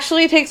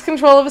 actually takes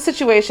control of a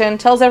situation,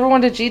 tells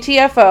everyone to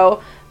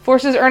GTFO,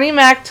 forces Ernie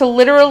Mac to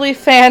literally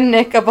fan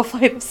Nick up a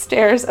flight of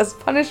stairs as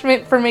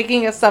punishment for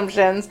making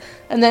assumptions,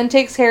 and then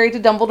takes Harry to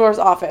Dumbledore's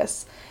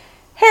office.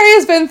 Harry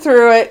has been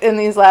through it in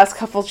these last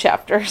couple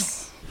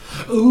chapters.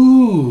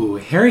 Ooh,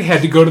 Harry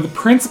had to go to the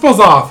principal's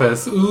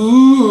office.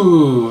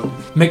 Ooh.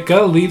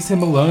 McGuh leaves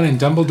him alone in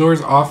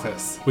Dumbledore's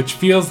office, which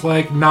feels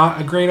like not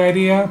a great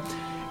idea.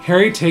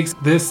 Harry takes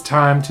this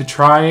time to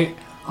try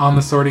on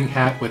the Sorting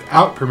Hat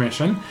without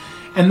permission,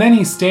 and then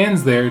he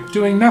stands there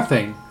doing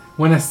nothing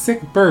when a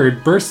sick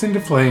bird bursts into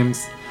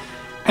flames.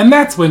 And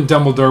that's when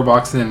Dumbledore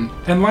walks in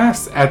and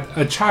laughs at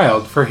a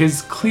child for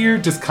his clear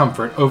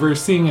discomfort over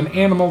seeing an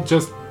animal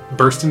just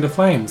burst into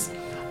flames.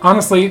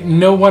 Honestly,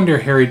 no wonder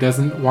Harry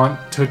doesn't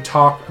want to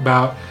talk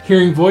about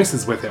hearing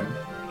voices with him.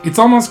 It's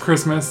almost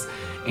Christmas,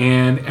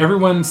 and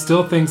everyone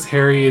still thinks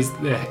Harry is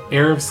the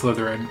heir of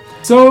Slytherin.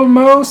 So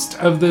most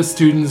of the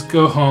students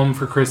go home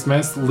for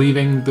Christmas,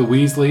 leaving the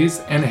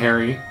Weasleys and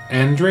Harry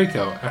and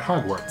Draco at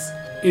Hogwarts.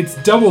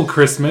 It's double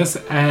Christmas,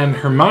 and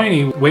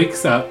Hermione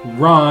wakes up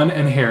Ron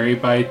and Harry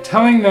by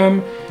telling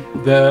them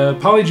the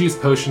Polyjuice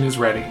potion is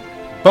ready.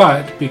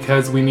 But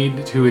because we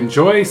need to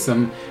enjoy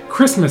some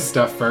Christmas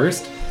stuff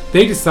first,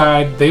 they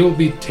decide they will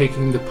be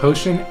taking the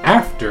potion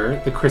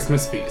after the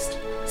Christmas feast.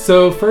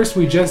 So first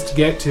we just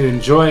get to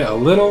enjoy a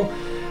little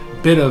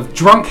bit of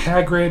drunk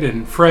Hagrid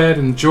and Fred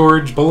and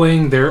George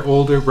bullying their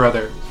older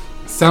brother.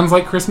 Sounds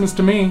like Christmas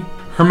to me.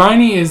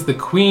 Hermione is the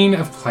queen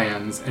of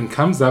plans and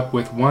comes up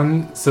with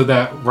one so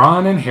that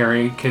Ron and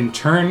Harry can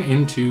turn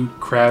into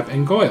Crabbe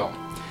and Goyle.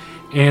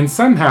 And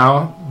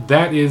somehow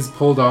that is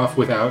pulled off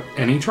without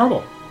any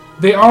trouble.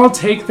 They all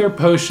take their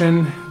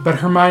potion, but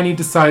Hermione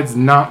decides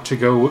not to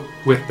go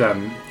with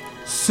them.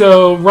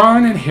 So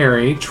Ron and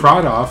Harry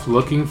trot off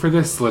looking for the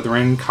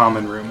Slytherin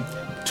common room.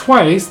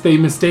 Twice they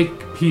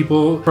mistake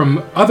people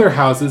from other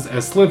houses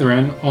as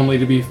Slytherin, only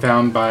to be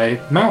found by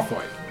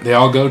Malfoy. They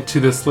all go to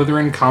the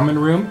Slytherin common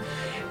room,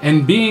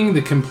 and being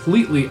the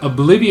completely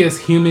oblivious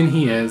human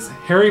he is,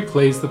 Harry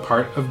plays the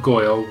part of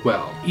Goyle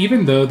well.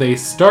 Even though they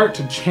start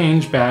to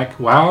change back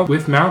while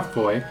with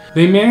Malfoy,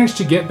 they manage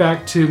to get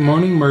back to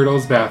Moaning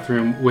Myrtle's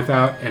bathroom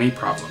without any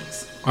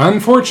problems.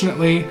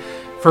 Unfortunately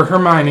for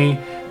Hermione,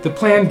 the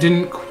plan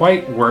didn't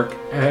quite work,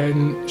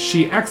 and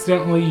she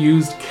accidentally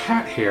used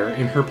cat hair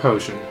in her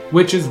potion,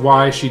 which is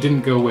why she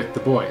didn't go with the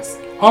boys.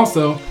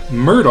 Also,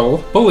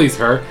 Myrtle bullies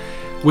her,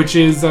 which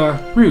is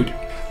rude.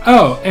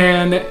 Oh,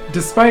 and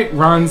despite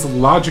Ron's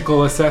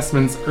logical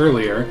assessments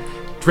earlier,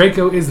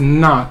 Draco is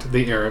not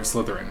the heir of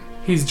Slytherin.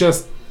 He's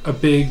just a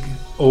big,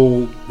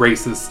 old,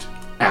 racist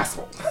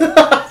asshole.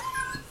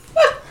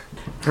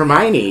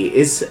 Hermione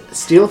is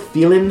still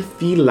feeling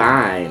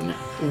feline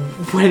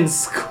when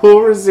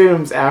school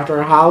resumes after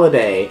a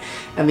holiday,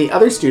 and the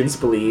other students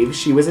believe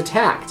she was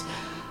attacked.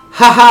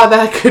 Haha,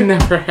 that could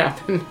never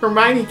happen.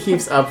 Hermione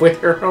keeps up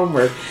with her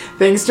homework,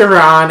 thanks to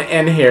Ron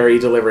and Harry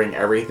delivering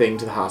everything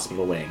to the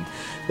hospital wing.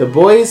 The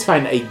boys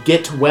find a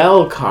get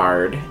well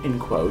card, in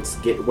quotes,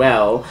 get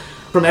well,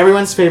 from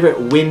everyone's favorite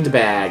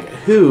windbag,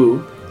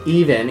 who,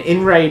 even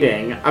in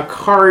writing a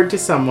card to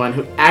someone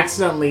who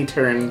accidentally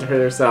turned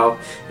herself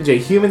into a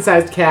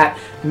human-sized cat,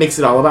 makes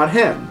it all about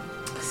him.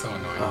 So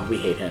annoying. Oh, we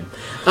hate him.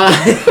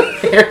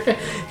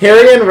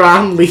 Harry and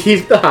Ron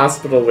leave the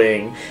hospital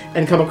wing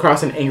and come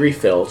across an angry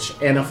Filch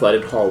and a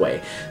flooded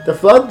hallway. The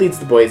flood leads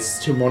the boys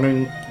to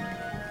moaning.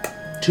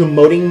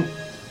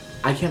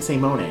 I can't say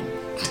moaning.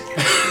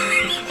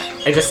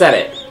 I just said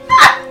it.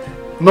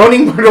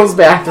 Moaning Myrtle's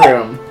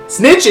bathroom.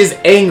 Snitch is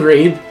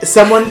angry.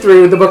 Someone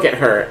threw the book at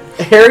her.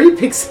 Harry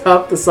picks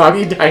up the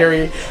soggy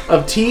diary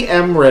of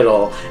T.M.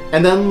 Riddle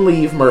and then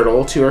leave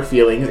Myrtle to her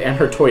feelings and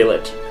her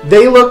toilet.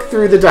 They look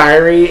through the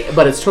diary,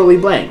 but it's totally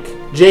blank.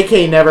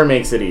 J.K. never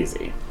makes it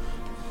easy.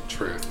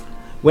 Truth.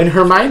 When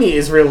Hermione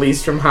is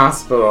released from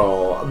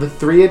hospital, the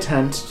three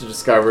attempt to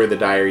discover the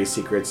diary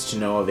secrets to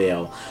no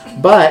avail.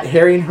 But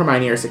Harry and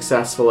Hermione are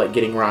successful at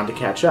getting Ron to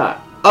catch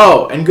up.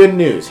 Oh, and good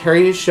news.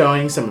 Harry is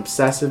showing some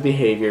obsessive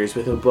behaviors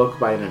with a book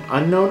by an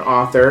unknown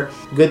author.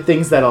 Good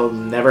things that'll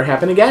never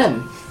happen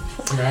again.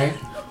 Right?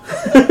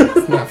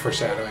 It's not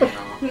foreshadowing at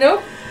all.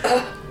 Nope.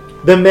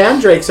 The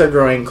mandrakes are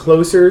growing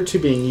closer to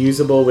being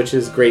usable, which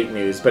is great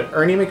news, but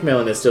Ernie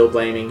Macmillan is still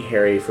blaming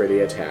Harry for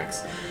the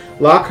attacks.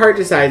 Lockhart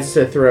decides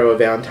to throw a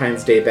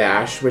Valentine's Day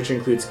bash, which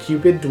includes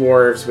Cupid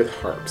dwarves with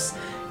harps.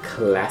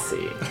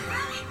 Classy.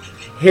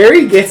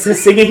 Harry gets a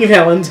singing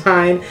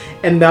Valentine,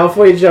 and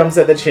Malfoy jumps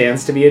at the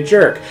chance to be a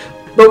jerk.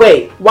 But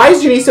wait, why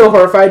is Ginny so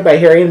horrified by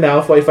Harry and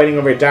Malfoy fighting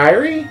over a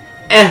diary?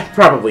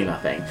 Probably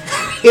nothing.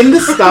 In the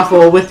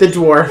scuffle with the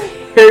dwarf,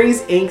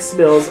 Harry's ink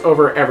spills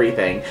over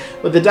everything,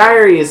 but the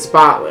diary is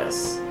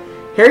spotless.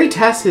 Harry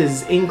tests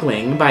his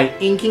inkling by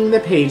inking the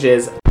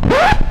pages.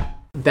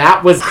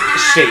 That was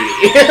shady.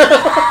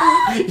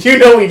 You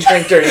know we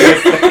drank during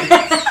this thing.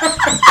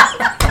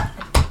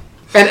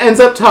 And ends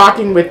up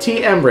talking with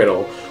T.M.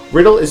 Riddle.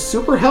 Riddle is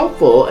super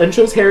helpful and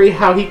shows Harry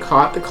how he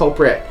caught the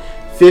culprit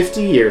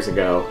 50 years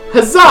ago.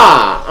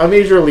 Huzzah! A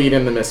major lead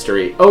in the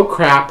mystery. Oh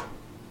crap,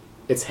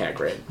 it's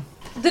Hagrid.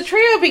 The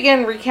trio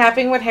began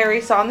recapping what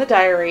Harry saw in the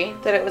diary,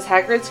 that it was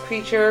Hagrid's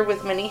creature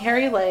with many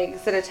hairy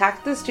legs that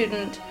attacked the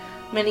student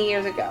many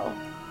years ago.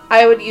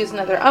 I would use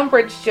another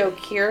Umbridge joke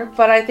here,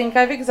 but I think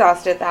I've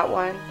exhausted that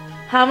one.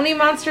 How many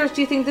monsters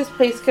do you think this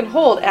place can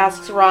hold?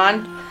 Asks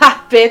Ron.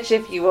 Ha, bitch,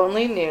 if you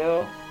only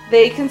knew.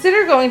 They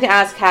consider going to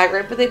ask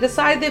Hagrid, but they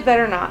decide they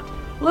better not.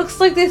 Looks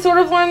like they sort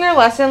of learned their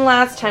lesson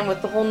last time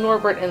with the whole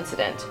Norbert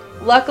incident.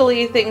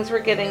 Luckily, things were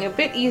getting a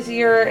bit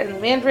easier, and the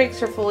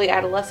mandrakes are fully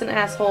adolescent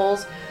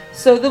assholes,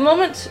 so the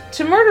moment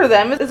to murder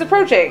them is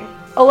approaching.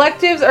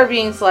 Electives are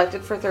being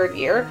selected for third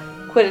year.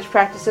 Quidditch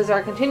practices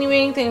are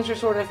continuing. Things are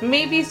sort of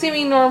maybe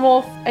seeming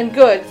normal and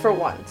good for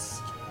once.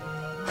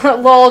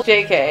 Lol,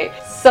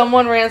 JK.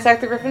 Someone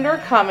ransacked the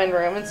Gryffindor common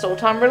room and stole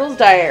Tom Riddle's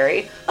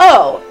diary.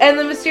 Oh, and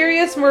the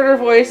mysterious murder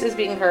voice is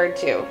being heard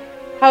too.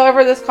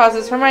 However, this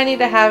causes Hermione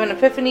to have an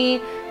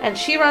epiphany, and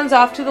she runs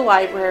off to the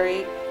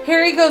library.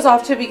 Harry goes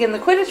off to begin the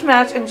Quidditch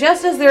match, and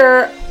just as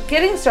they're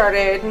getting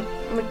started,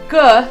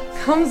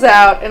 McGuh comes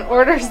out and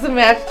orders the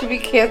match to be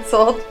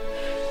cancelled.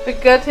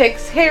 McGuh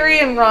takes Harry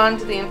and Ron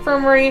to the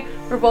infirmary,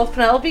 where both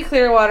Penelope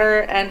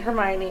Clearwater and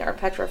Hermione are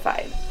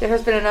petrified. There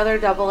has been another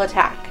double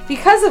attack.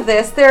 Because of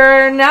this,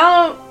 there are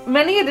now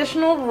many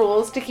additional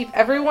rules to keep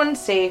everyone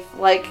safe,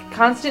 like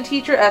constant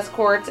teacher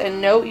escorts and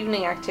no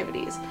evening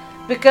activities.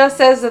 McGuh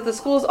says that the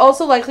school is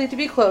also likely to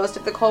be closed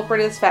if the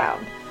culprit is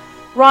found.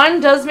 Ron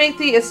does make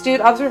the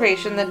astute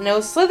observation that no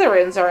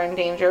Slytherins are in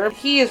danger.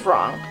 He is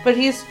wrong, but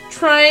he's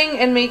trying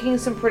and making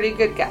some pretty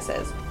good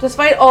guesses.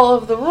 Despite all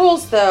of the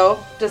rules, though,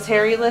 does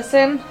Harry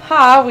listen?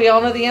 Ha, we all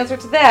know the answer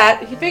to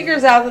that. He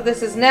figures out that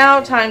this is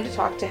now time to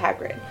talk to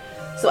Hagrid.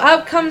 So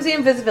out comes the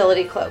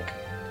invisibility cloak.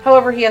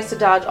 However, he has to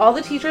dodge all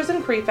the teachers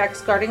and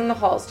prefects guarding the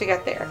halls to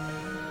get there.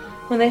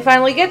 When they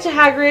finally get to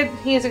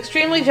Hagrid, he is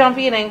extremely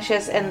jumpy and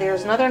anxious, and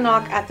there's another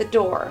knock at the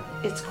door.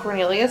 It's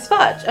Cornelius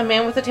Fudge, a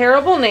man with a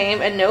terrible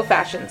name and no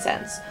fashion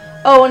sense.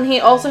 Oh, and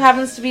he also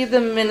happens to be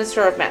the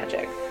Minister of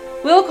Magic.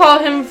 We'll call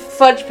him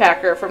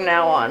Fudgepacker from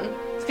now on.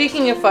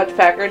 Speaking of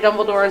Fudgepacker,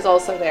 Dumbledore is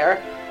also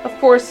there. Of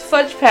course,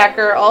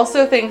 Fudgepacker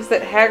also thinks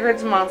that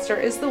Hagrid's monster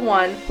is the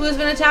one who has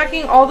been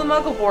attacking all the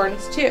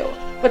Muggleborns too.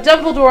 But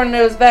Dumbledore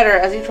knows better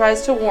as he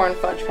tries to warn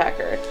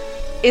Fudgepacker.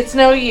 It's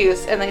no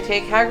use, and they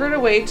take Hagrid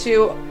away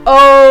to,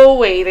 oh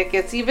wait, it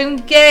gets even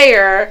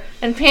gayer,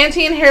 and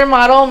Pantene hair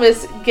model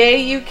Miss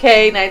Gay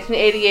UK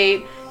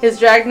 1988, his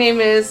drag name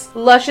is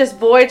Luscious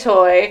Boy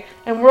Toy,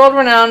 and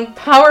world-renowned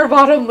power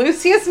bottom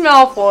Lucius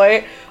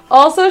Malfoy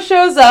also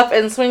shows up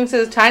and swings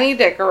his tiny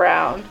dick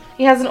around.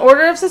 He has an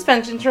order of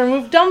suspension to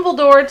remove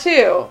Dumbledore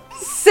too.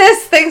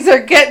 Sis, things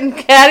are getting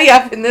catty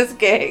up in this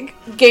gig.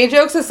 Gay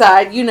jokes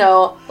aside, you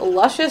know,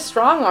 Luscious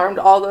strong-armed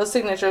all those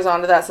signatures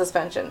onto that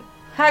suspension.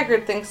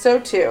 Hagrid thinks so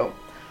too.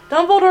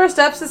 Dumbledore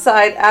steps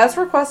aside as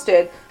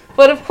requested,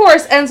 but of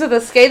course ends with a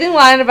scathing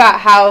line about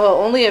how he'll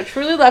only have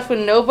truly left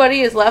when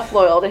nobody is left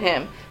loyal to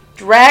him.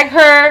 Drag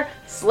her,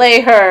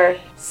 slay her.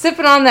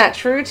 Sipping on that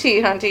true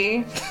tea,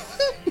 hunty.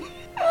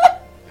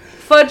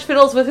 Fudge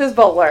fiddles with his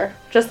bowler.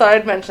 Just thought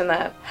I'd mention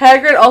that.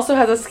 Hagrid also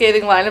has a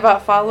scathing line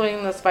about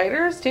following the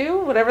spiders too,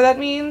 whatever that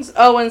means.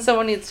 Oh, and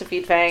someone needs to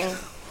feed Fang.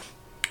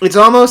 It's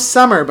almost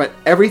summer, but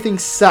everything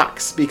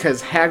sucks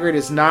because Hagrid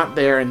is not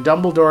there and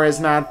Dumbledore is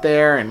not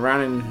there and Ron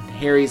and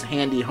Harry's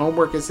handy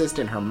homework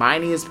assistant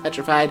Hermione is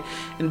petrified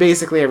and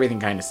basically everything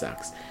kind of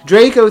sucks.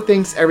 Draco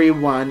thinks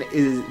everyone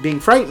is being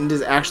frightened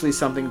is actually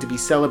something to be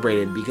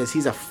celebrated because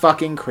he's a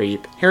fucking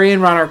creep. Harry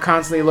and Ron are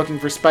constantly looking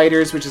for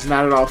spiders, which is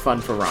not at all fun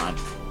for Ron.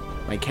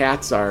 My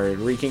cats are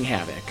wreaking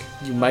havoc.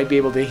 You might be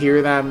able to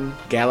hear them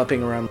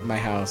galloping around my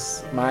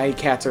house. My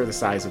cats are the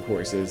size of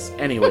horses.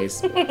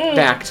 Anyways,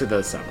 back to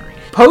the summary.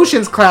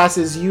 Potions class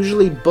is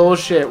usually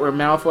bullshit where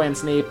Malfoy and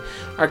Snape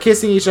are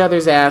kissing each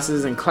other's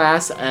asses and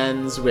class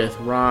ends with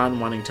Ron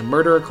wanting to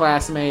murder a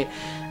classmate.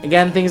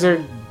 Again, things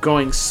are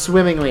going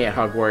swimmingly at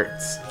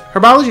Hogwarts.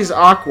 Herbology is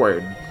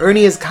awkward.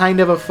 Ernie is kind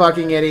of a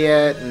fucking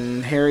idiot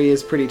and Harry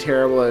is pretty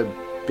terrible at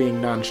being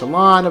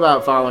nonchalant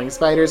about following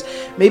spiders.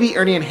 Maybe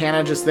Ernie and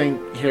Hannah just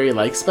think Harry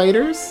likes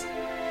spiders?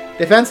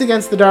 Defense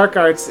against the dark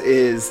arts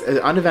is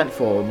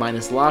uneventful,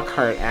 minus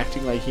Lockhart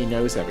acting like he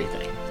knows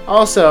everything.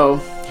 Also,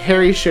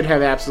 Harry should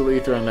have absolutely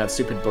thrown that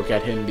stupid book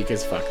at him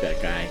because fuck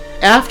that guy.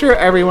 After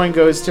everyone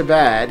goes to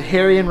bed,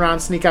 Harry and Ron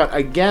sneak out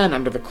again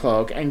under the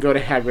cloak and go to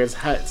Hagrid's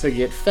hut to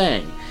get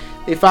Fang.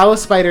 They follow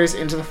spiders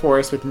into the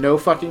forest with no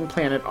fucking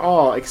plan at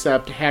all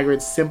except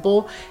Hagrid's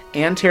simple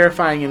and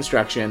terrifying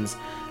instructions: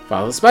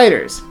 follow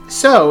spiders.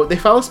 So, they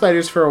follow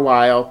spiders for a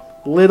while,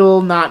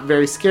 little, not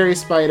very scary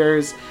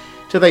spiders,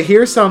 till they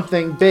hear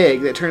something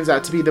big that turns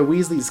out to be the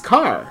Weasleys'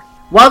 car.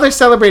 While they're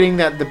celebrating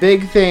that the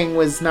big thing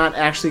was not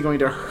actually going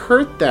to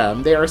hurt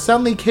them, they are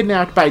suddenly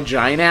kidnapped by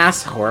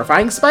giant-ass,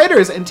 horrifying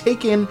spiders and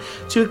taken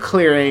to a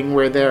clearing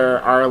where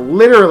there are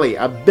literally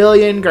a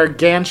billion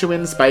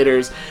gargantuan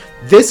spiders.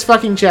 This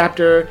fucking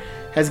chapter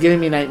has given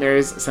me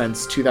nightmares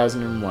since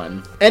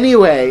 2001.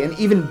 Anyway, an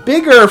even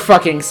bigger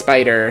fucking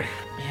spider.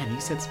 Man,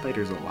 you said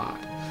spiders a lot.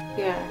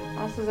 Yeah,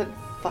 I also said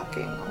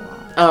fucking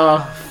a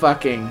lot.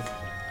 Fucking.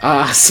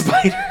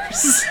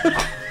 Spiders.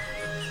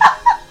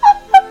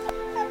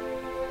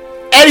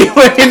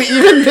 Anyway, an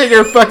even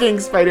bigger fucking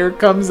spider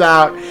comes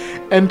out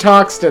and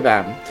talks to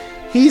them.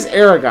 He's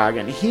Aragog,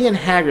 and he and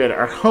Hagrid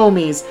are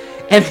homies,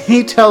 and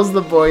he tells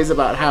the boys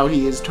about how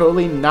he is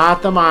totally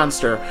not the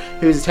monster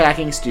who's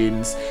attacking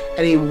students,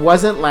 and he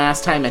wasn't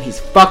last time, and he's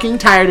fucking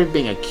tired of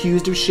being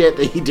accused of shit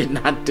that he did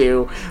not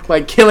do,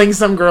 like killing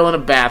some girl in a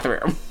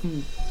bathroom.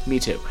 Me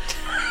too.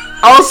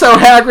 Also,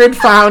 Hagrid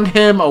found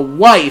him a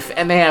wife,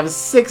 and they have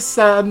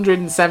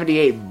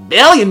 678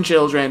 billion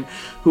children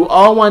who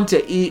all want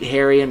to eat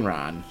Harry and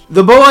Ron.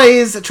 The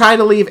boys try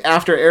to leave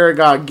after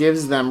Aragog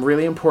gives them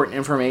really important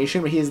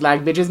information, but he's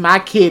like, bitches, my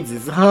kids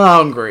is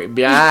hungry.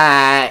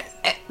 Bye.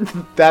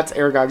 That's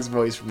Aragog's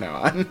voice from now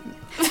on.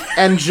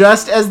 And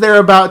just as they're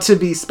about to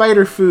be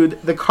spider food,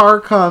 the car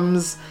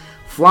comes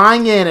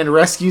flying in and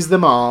rescues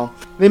them all.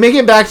 They make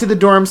it back to the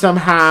dorm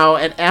somehow,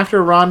 and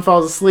after Ron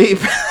falls asleep,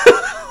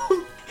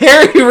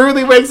 Harry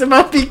rudely wakes him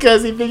up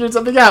because he figured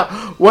something out.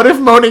 What if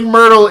Moaning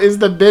Myrtle is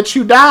the bitch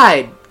who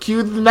died?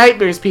 Cue the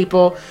nightmares,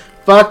 people.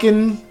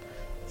 Fucking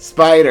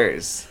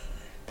spiders.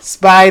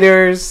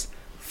 Spiders.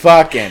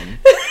 Fucking.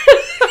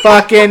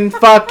 fucking.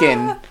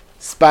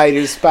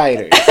 Spiders.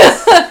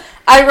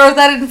 I wrote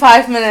that in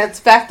 5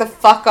 minutes. Back the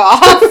fuck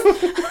off.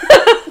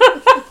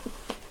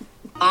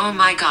 Oh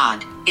my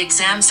god.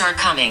 Exams are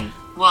coming.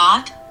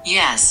 What?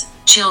 Yes,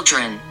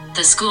 children.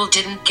 The school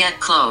didn't get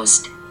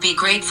closed. Be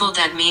grateful,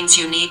 that means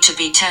you need to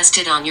be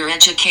tested on your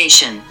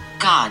education.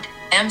 God.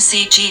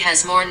 MCG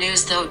has more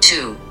news though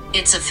too.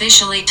 It's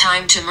officially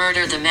time to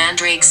murder the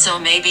mandrakes, so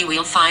maybe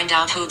we'll find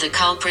out who the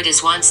culprit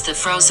is once the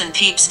frozen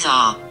peeps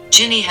thaw.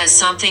 Ginny has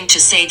something to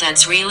say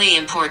that's really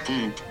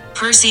important.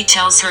 Percy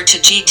tells her to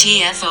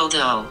GTFO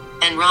though,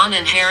 and Ron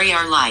and Harry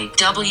are like,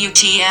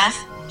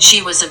 WTF?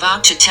 She was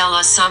about to tell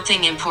us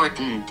something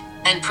important.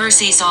 And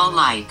Percy's all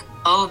like,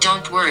 oh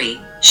don't worry,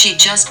 she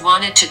just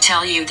wanted to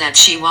tell you that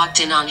she walked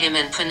in on him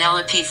and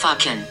Penelope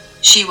fucking.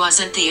 She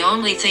wasn't the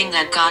only thing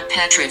that got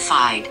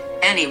petrified.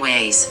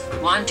 Anyways,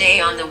 one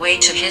day on the way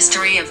to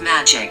History of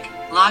Magic,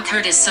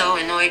 Lockhart is so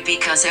annoyed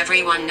because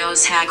everyone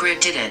knows Hagrid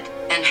did it,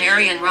 and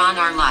Harry and Ron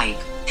are like,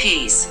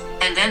 peace,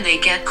 and then they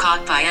get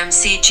caught by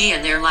MCG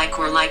and they're like,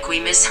 we're like, we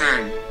miss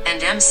Herm,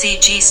 and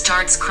MCG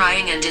starts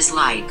crying and is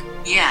like,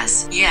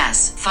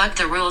 yes, fuck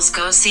the rules,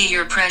 go see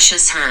your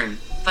precious Herm.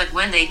 But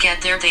when they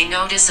get there they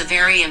notice a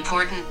very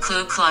important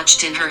clue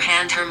clutched in her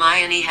hand.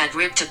 Hermione had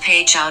ripped a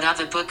page out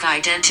of a book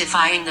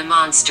identifying the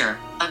monster,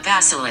 a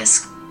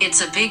basilisk. It's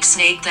a big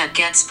snake that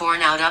gets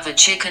born out of a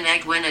chicken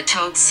egg when a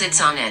toad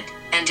sits on it,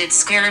 and it's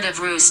scared of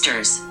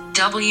roosters.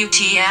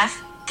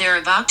 WTF? They're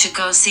about to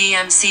go see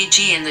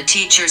MCG in the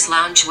teacher's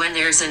lounge when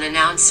there's an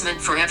announcement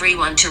for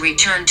everyone to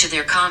return to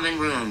their common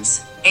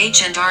rooms.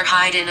 H and R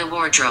hide in a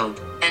wardrobe,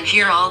 and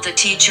here all the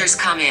teachers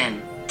come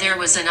in. There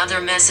was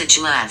another message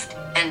left,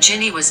 and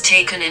Ginny was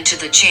taken into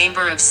the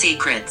Chamber of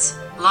Secrets.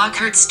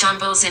 Lockhart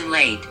stumbles in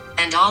late,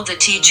 and all the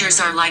teachers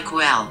are like,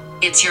 well,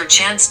 it's your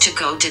chance to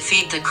go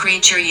defeat the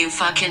creature, you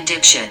fucking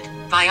dipshit.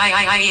 Bye,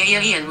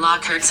 and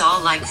Lockhart's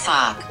all like,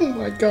 fuck. Oh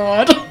my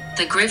god.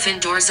 The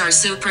Gryffindors are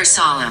super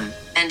solemn,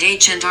 and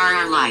H and R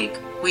are like,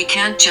 we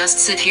can't just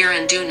sit here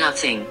and do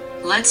nothing.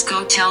 Let's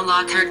go tell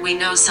Lockhart we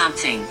know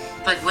something.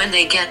 But when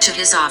they get to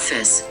his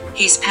office,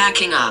 he's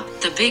packing up.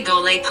 The big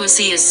ole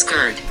pussy is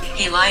scared.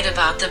 He lied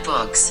about the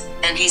books,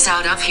 and he's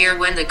out of here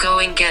when the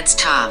going gets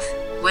tough.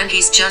 When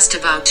he's just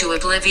about to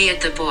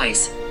obliviate the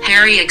boys,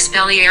 Harry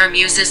Expelliarmus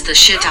muses the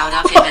shit out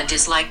of him and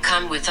is like,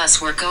 come with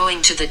us, we're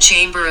going to the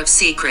Chamber of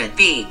Secret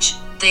Beach.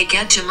 They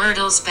get to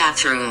Myrtle's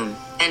bathroom,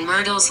 and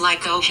Myrtle's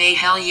like, oh hey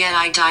hell yeah,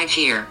 I died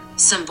here.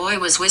 Some boy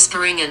was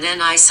whispering and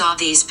then I saw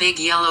these big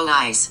yellow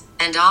eyes.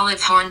 And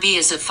Olive Hornby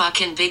is a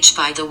fucking bitch,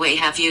 by the way,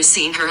 have you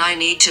seen her? I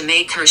need to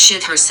make her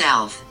shit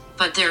herself.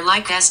 But they're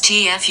like,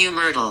 STFU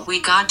Myrtle,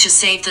 we got to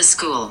save the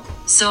school.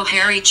 So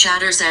Harry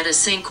chatters at a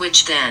sink,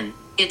 which then,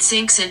 it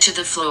sinks into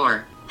the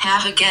floor.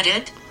 Haha, get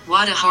it?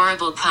 What a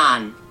horrible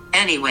pun.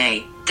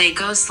 Anyway, They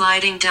go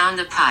sliding down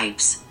the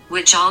pipes,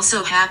 which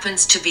also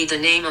happens to be the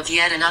name of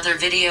yet another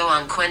video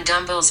on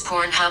Quendumble's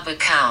Pornhub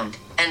account.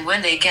 And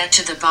when they get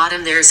to the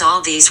bottom, there's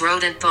all these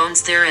rodent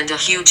bones there and a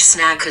huge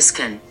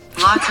snackiskin.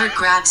 Lockhart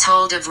grabs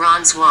hold of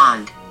Ron's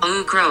wand,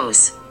 ooh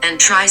gross, and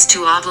tries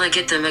to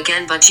obligate them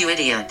again, but you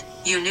idiot.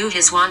 You knew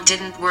his wand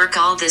didn't work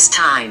all this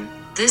time.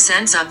 This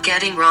ends up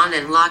getting Ron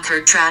and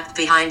Lockhart trapped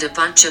behind a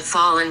bunch of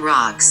fallen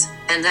rocks,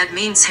 and that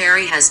means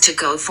Harry has to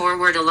go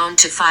forward alone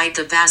to fight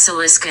the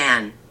basilisk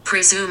and,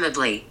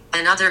 presumably,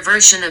 another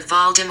version of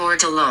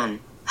Voldemort alone.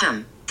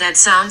 That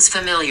sounds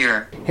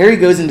familiar. Harry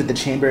goes into the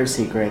Chamber of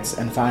Secrets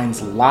and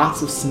finds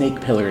lots of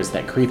snake pillars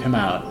that creep him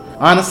out.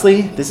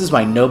 Honestly, this is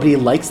why nobody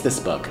likes this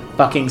book.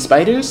 Fucking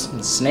spiders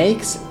and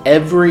snakes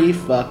every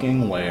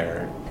fucking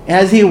where.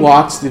 As he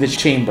walks through the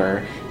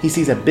chamber, he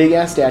sees a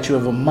big-ass statue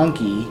of a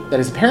monkey that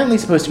is apparently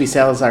supposed to be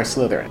Salazar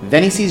Slytherin.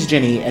 Then he sees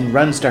Ginny and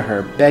runs to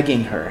her,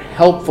 begging her,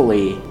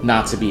 helpfully,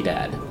 not to be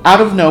dead.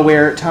 Out of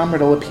nowhere, Tom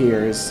Riddle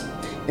appears.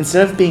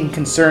 Instead of being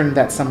concerned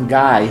that some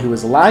guy who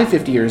was alive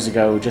 50 years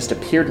ago just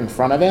appeared in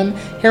front of him,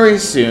 Harry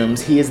assumes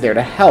he is there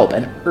to help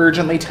and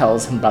urgently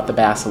tells him about the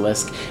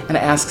basilisk and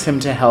asks him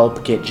to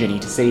help get Ginny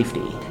to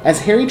safety. As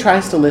Harry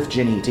tries to lift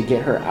Ginny to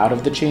get her out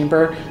of the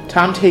chamber,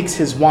 Tom takes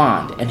his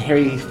wand, and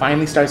Harry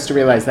finally starts to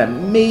realize that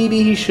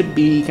maybe he should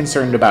be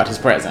concerned about his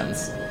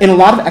presence. In a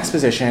lot of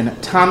exposition,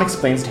 Tom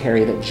explains to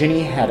Harry that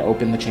Ginny had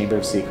opened the Chamber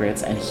of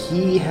Secrets, and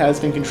he has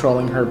been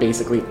controlling her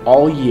basically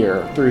all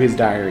year through his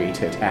diary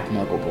to attack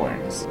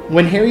Muggleborns.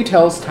 When Harry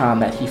tells Tom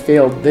that he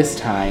failed this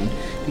time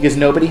because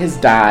nobody has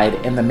died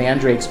and the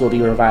Mandrakes will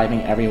be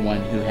reviving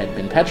everyone who had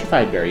been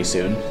petrified very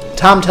soon,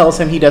 Tom tells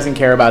him he doesn't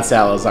care about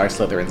Salazar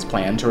Slytherin's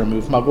plan to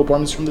remove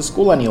Muggleborns from the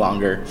school any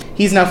longer.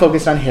 He's now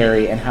focused on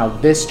Harry and how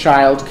this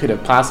child could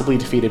have possibly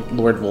defeated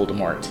Lord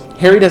Voldemort.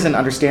 Harry doesn't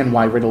understand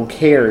why Riddle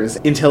cares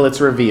until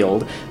it's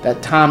revealed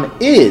that Tom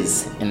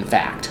is, in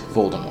fact,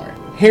 Voldemort.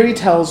 Harry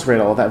tells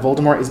Riddle that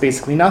Voldemort is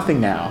basically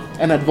nothing now,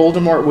 and that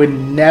Voldemort would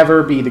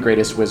never be the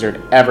greatest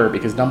wizard ever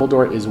because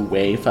Dumbledore is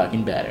way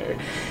fucking better.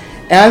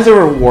 As a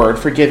reward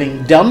for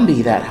giving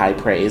Dumby that high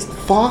praise,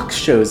 Fawkes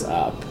shows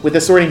up with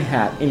a sorting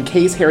hat in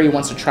case Harry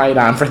wants to try it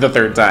on for the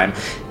third time.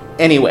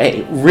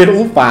 Anyway,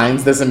 Riddle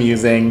finds this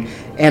amusing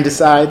and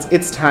decides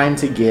it's time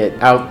to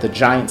get out the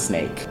giant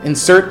snake.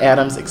 Insert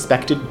Adam's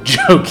expected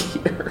joke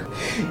here.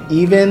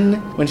 Even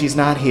when she's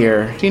not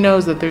here, she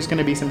knows that there's going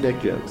to be some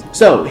dick jokes.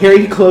 So,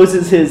 Harry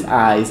closes his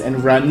eyes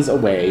and runs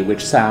away,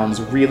 which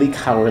sounds really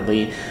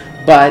cowardly.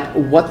 But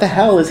what the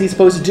hell is he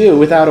supposed to do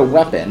without a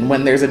weapon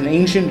when there's an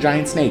ancient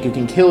giant snake who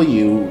can kill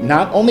you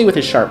not only with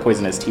his sharp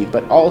poisonous teeth,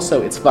 but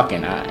also its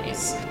fucking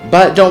eyes?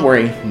 But don't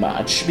worry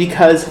much,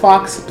 because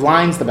Fawkes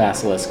blinds the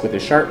basilisk with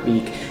his sharp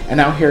beak, and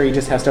now Harry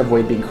just has to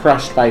avoid being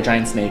crushed by a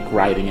giant snake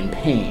writhing in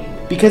pain.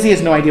 Because he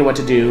has no idea what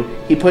to do,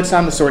 he puts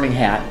on the sorting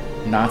hat,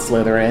 not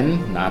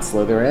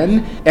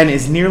Slytherin, and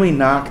is nearly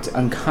knocked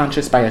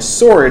unconscious by a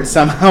sword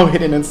somehow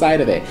hidden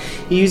inside of it.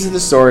 He uses the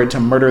sword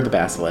to murder the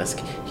basilisk.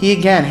 He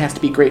again has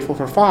to be grateful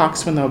for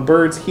Fawkes when the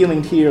bird's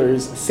healing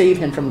tears save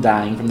him from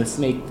dying from the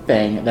snake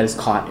fang that is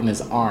caught in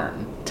his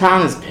arm.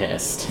 Tom is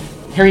pissed.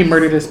 Harry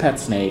murdered his pet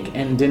snake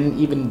and didn't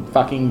even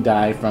fucking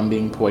die from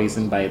being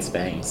poisoned by its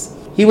fangs.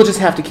 He will just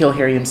have to kill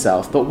Harry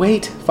himself, but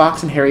wait,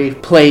 Fawkes and Harry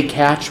play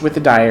catch with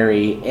the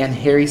diary, and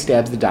Harry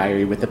stabs the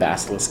diary with the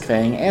basilisk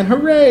fang, and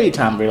hooray,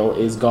 Tom Riddle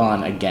is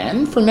gone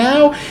again. For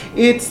now,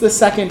 it's the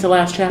second to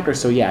last chapter,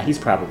 so yeah, he's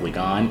probably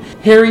gone.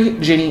 Harry,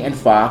 Ginny, and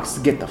Fawkes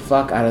get the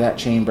fuck out of that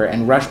chamber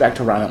and rush back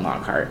to Ron and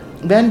Lockhart.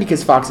 Then,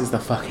 because Fawkes is the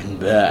fucking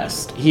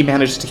best, he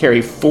managed to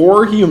carry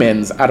 4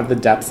 humans out of the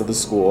depths of the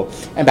school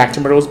and back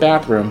to Myrtle's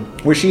bathroom,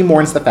 where she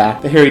mourns the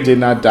fact that Harry did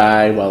not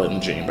die while in the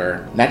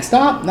chamber. Next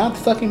stop, not the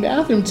fucking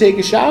bathroom to take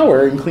a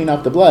shower and clean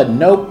off the blood.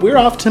 Nope, we're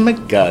off to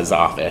McGu's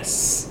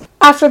office.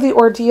 After the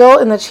ordeal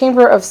in the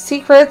Chamber of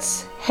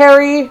Secrets,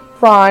 Harry,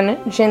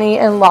 Ron, Ginny,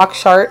 and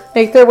Lockhart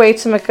make their way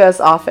to McGu's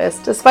office.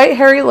 Despite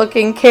Harry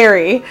looking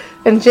Carrie,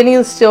 and Ginny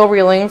is still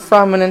reeling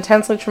from an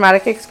intensely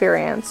traumatic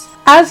experience.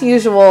 As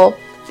usual,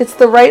 it's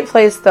the right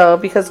place, though,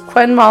 because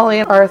Gwen, Molly,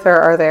 and Arthur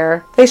are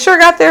there. They sure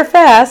got there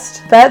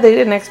fast. Bet they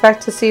didn't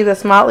expect to see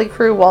this motley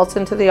crew waltz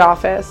into the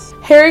office.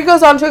 Harry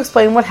goes on to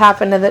explain what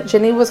happened and that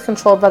Ginny was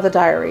controlled by the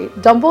diary.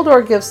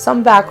 Dumbledore gives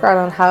some background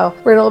on how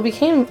Riddle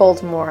became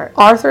Voldemort.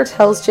 Arthur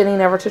tells Ginny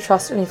never to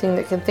trust anything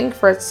that can think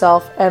for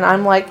itself, and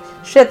I'm like,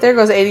 shit, there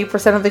goes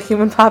 80% of the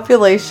human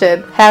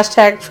population.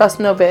 Hashtag trust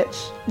no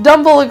bitch.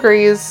 Dumble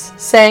agrees,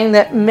 saying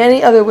that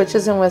many other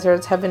witches and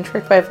wizards have been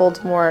tricked by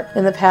Voldemort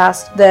in the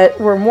past that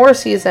were more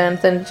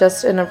seasoned than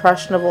just an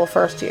impressionable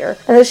first year,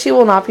 and that she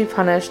will not be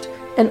punished,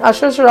 and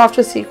ushers her off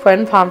to see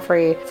Gwen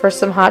Pomfrey for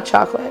some hot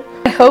chocolate.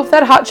 I hope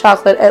that hot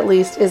chocolate at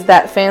least is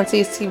that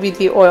fancy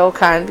CBD oil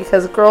kind,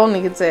 because girl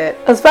needs it,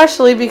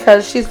 especially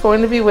because she's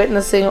going to be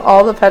witnessing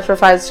all the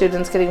petrified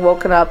students getting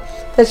woken up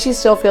that she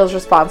still feels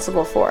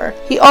responsible for.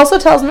 He also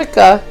tells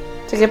McGu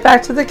to get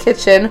back to the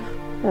kitchen,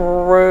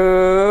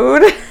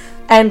 rude,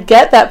 and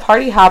get that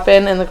party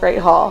hoppin' in the Great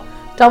Hall.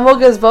 Dumble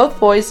gives both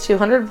boys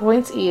 200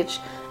 points each,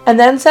 and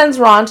then sends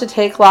Ron to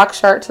take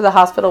Lockhart to the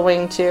hospital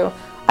wing too.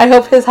 I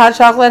hope his hot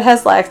chocolate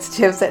has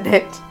laxatives in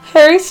it.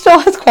 Harry still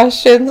has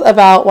questions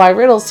about why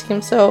Riddle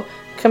seems so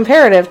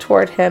comparative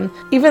toward him.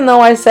 Even though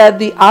I said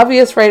the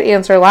obvious right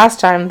answer last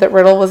time, that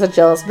Riddle was a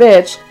jealous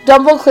bitch,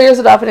 Dumbledore clears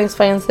it up and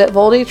explains that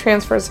Voldy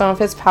transferred some of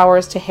his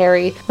powers to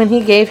Harry when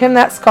he gave him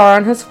that scar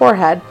on his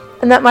forehead,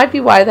 and that might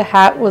be why the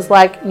hat was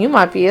like, you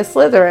might be a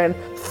Slytherin.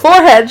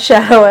 Forehead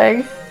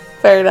shadowing.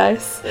 Very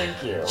nice.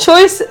 Thank you.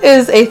 Choice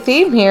is a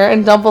theme here,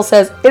 and Dumbledore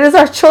says, it is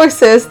our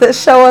choices that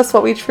show us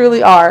what we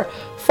truly are,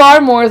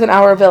 far more than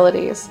our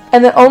abilities,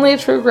 and that only a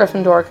true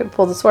Gryffindor could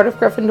pull the Sword of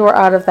Gryffindor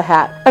out of the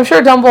hat. I'm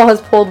sure Dumbledore has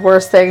pulled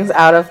worse things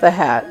out of the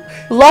hat.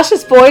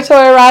 Luscious boy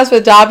toy arrives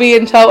with Dobby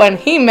in tow, and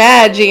he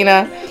mad,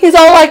 Gina. He's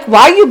all like,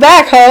 why you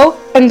back, ho?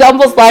 And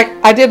Dumbledore's like,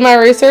 I did my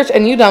research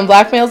and you done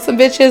blackmailed some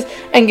bitches,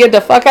 and get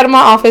the fuck out of my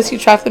office, you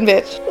trifling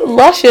bitch.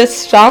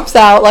 Luscious stomps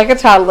out like a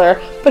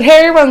toddler, but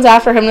Harry runs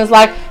after him and is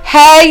like,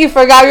 hey, you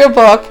forgot your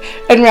book,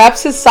 and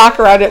wraps his sock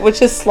around it,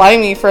 which is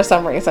slimy for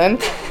some reason.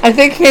 I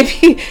think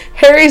maybe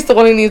Harry's the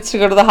one who needs to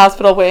go to the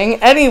hospital wing.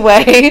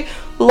 Anyway,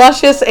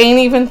 Luscious ain't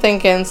even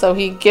thinking, so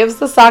he gives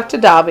the sock to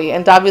Dobby,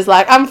 and Dobby's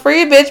like, I'm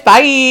free, bitch,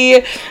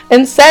 bye,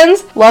 and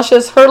sends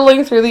Luscious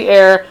hurtling through the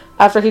air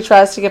after he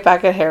tries to get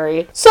back at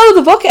Harry. So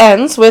the book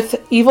ends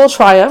with evil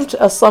triumphed,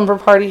 a slumber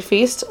party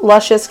feast,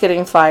 Luscious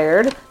getting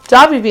fired,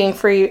 Dobby being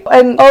free,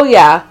 and oh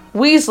yeah,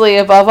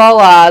 Weasley, above all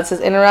odds, is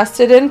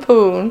interested in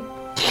Poon.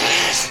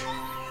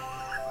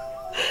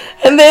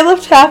 And they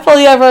lived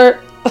happily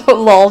ever...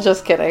 Lol,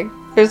 just kidding.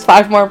 Here's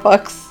 5 more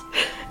books.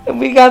 And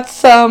we got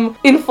some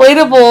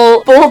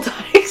inflatable bull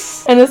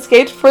dice, and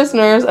escaped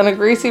prisoners, and a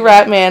greasy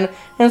rat man,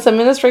 and some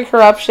ministry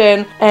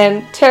corruption,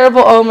 and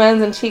terrible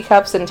omens and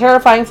teacups, and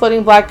terrifying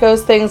floating black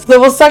ghost things that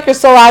will suck your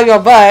soul out of your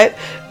butt,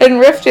 and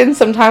rift in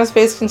some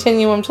time-space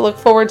continuum to look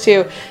forward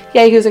to.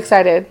 Yay, who's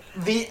excited?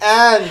 The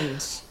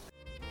end!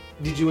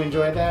 Did you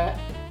enjoy that?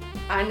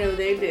 I know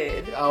they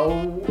did.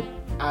 Oh,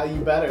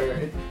 you better.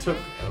 It took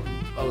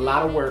a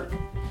lot of work.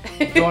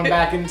 Going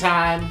back in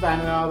time,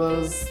 finding all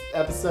those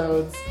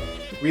episodes,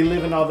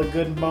 reliving all the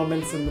good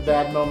moments and the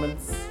bad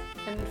moments.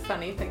 And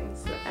funny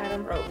things that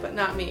Adam wrote, but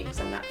not me, because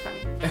I'm not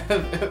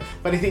funny.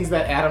 Funny things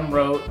that Adam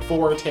wrote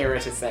for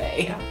Tara to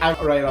say. Yeah.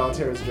 I write all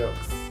Tara's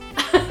jokes.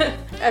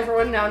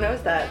 Everyone now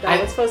knows that.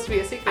 That was supposed to be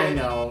a secret. I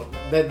know.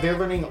 That they're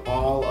learning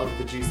all of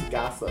the juicy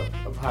gossip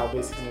of how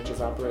Basic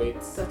Snitches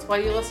operates. That's why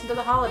you listen to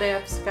the holiday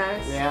apps,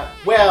 guys. Yeah.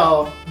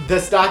 Well, the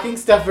stocking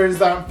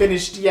stuffers aren't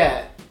finished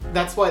yet.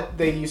 That's what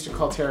they used to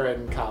call Tara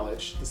in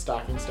college, the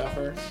stocking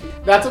stuffer.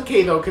 That's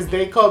okay though, because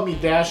they called me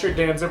Dasher,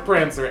 Dancer,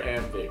 Prancer,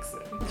 and Vixen.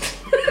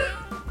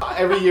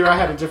 Every year I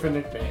had a different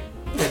nickname.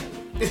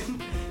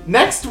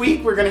 Next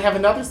week we're gonna have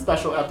another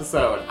special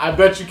episode. I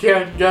bet you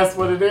can't guess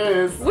what it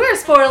is. We're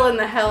spoiling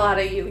the hell out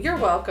of you. You're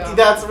welcome.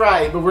 That's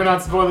right, but we're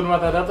not spoiling what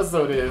that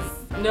episode is.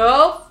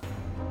 Nope.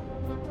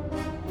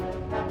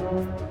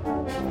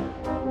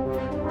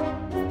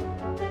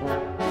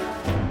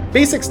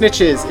 Basic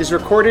Snitches is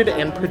recorded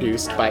and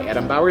produced by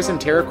Adam Bowers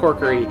and Tara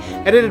Corkery,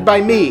 edited by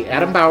me,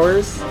 Adam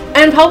Bowers,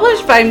 and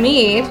published by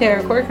me,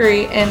 Tara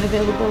Corkery, and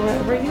available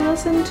wherever you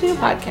listen to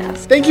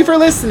podcasts. Thank you for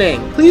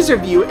listening. Please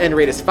review and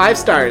rate us 5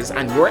 stars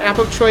on your app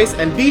of choice,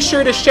 and be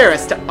sure to share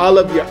us to all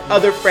of your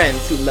other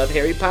friends who love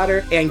Harry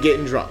Potter and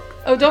getting drunk.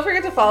 Oh, don't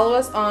forget to follow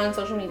us on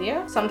social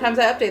media. Sometimes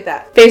I update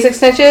that. Basic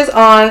Snitches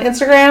on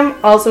Instagram.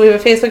 Also, we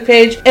have a Facebook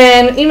page.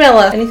 And email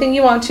us anything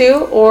you want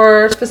to,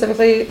 or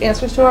specifically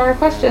answers to our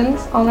questions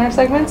on our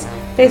segments.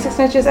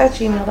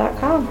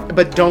 BasicSnitches@gmail.com.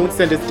 But don't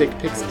send us dick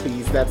pics,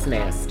 please. That's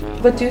nasty.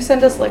 But do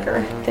send us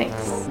liquor.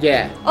 Thanks.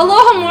 Yeah.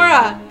 Aloha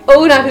Mora!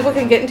 Oh, now people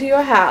can get into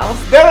your house.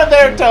 They're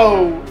their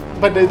toe,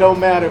 but they don't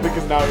matter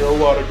because now you're a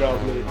water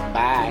goblin.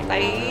 Bye.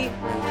 Bye.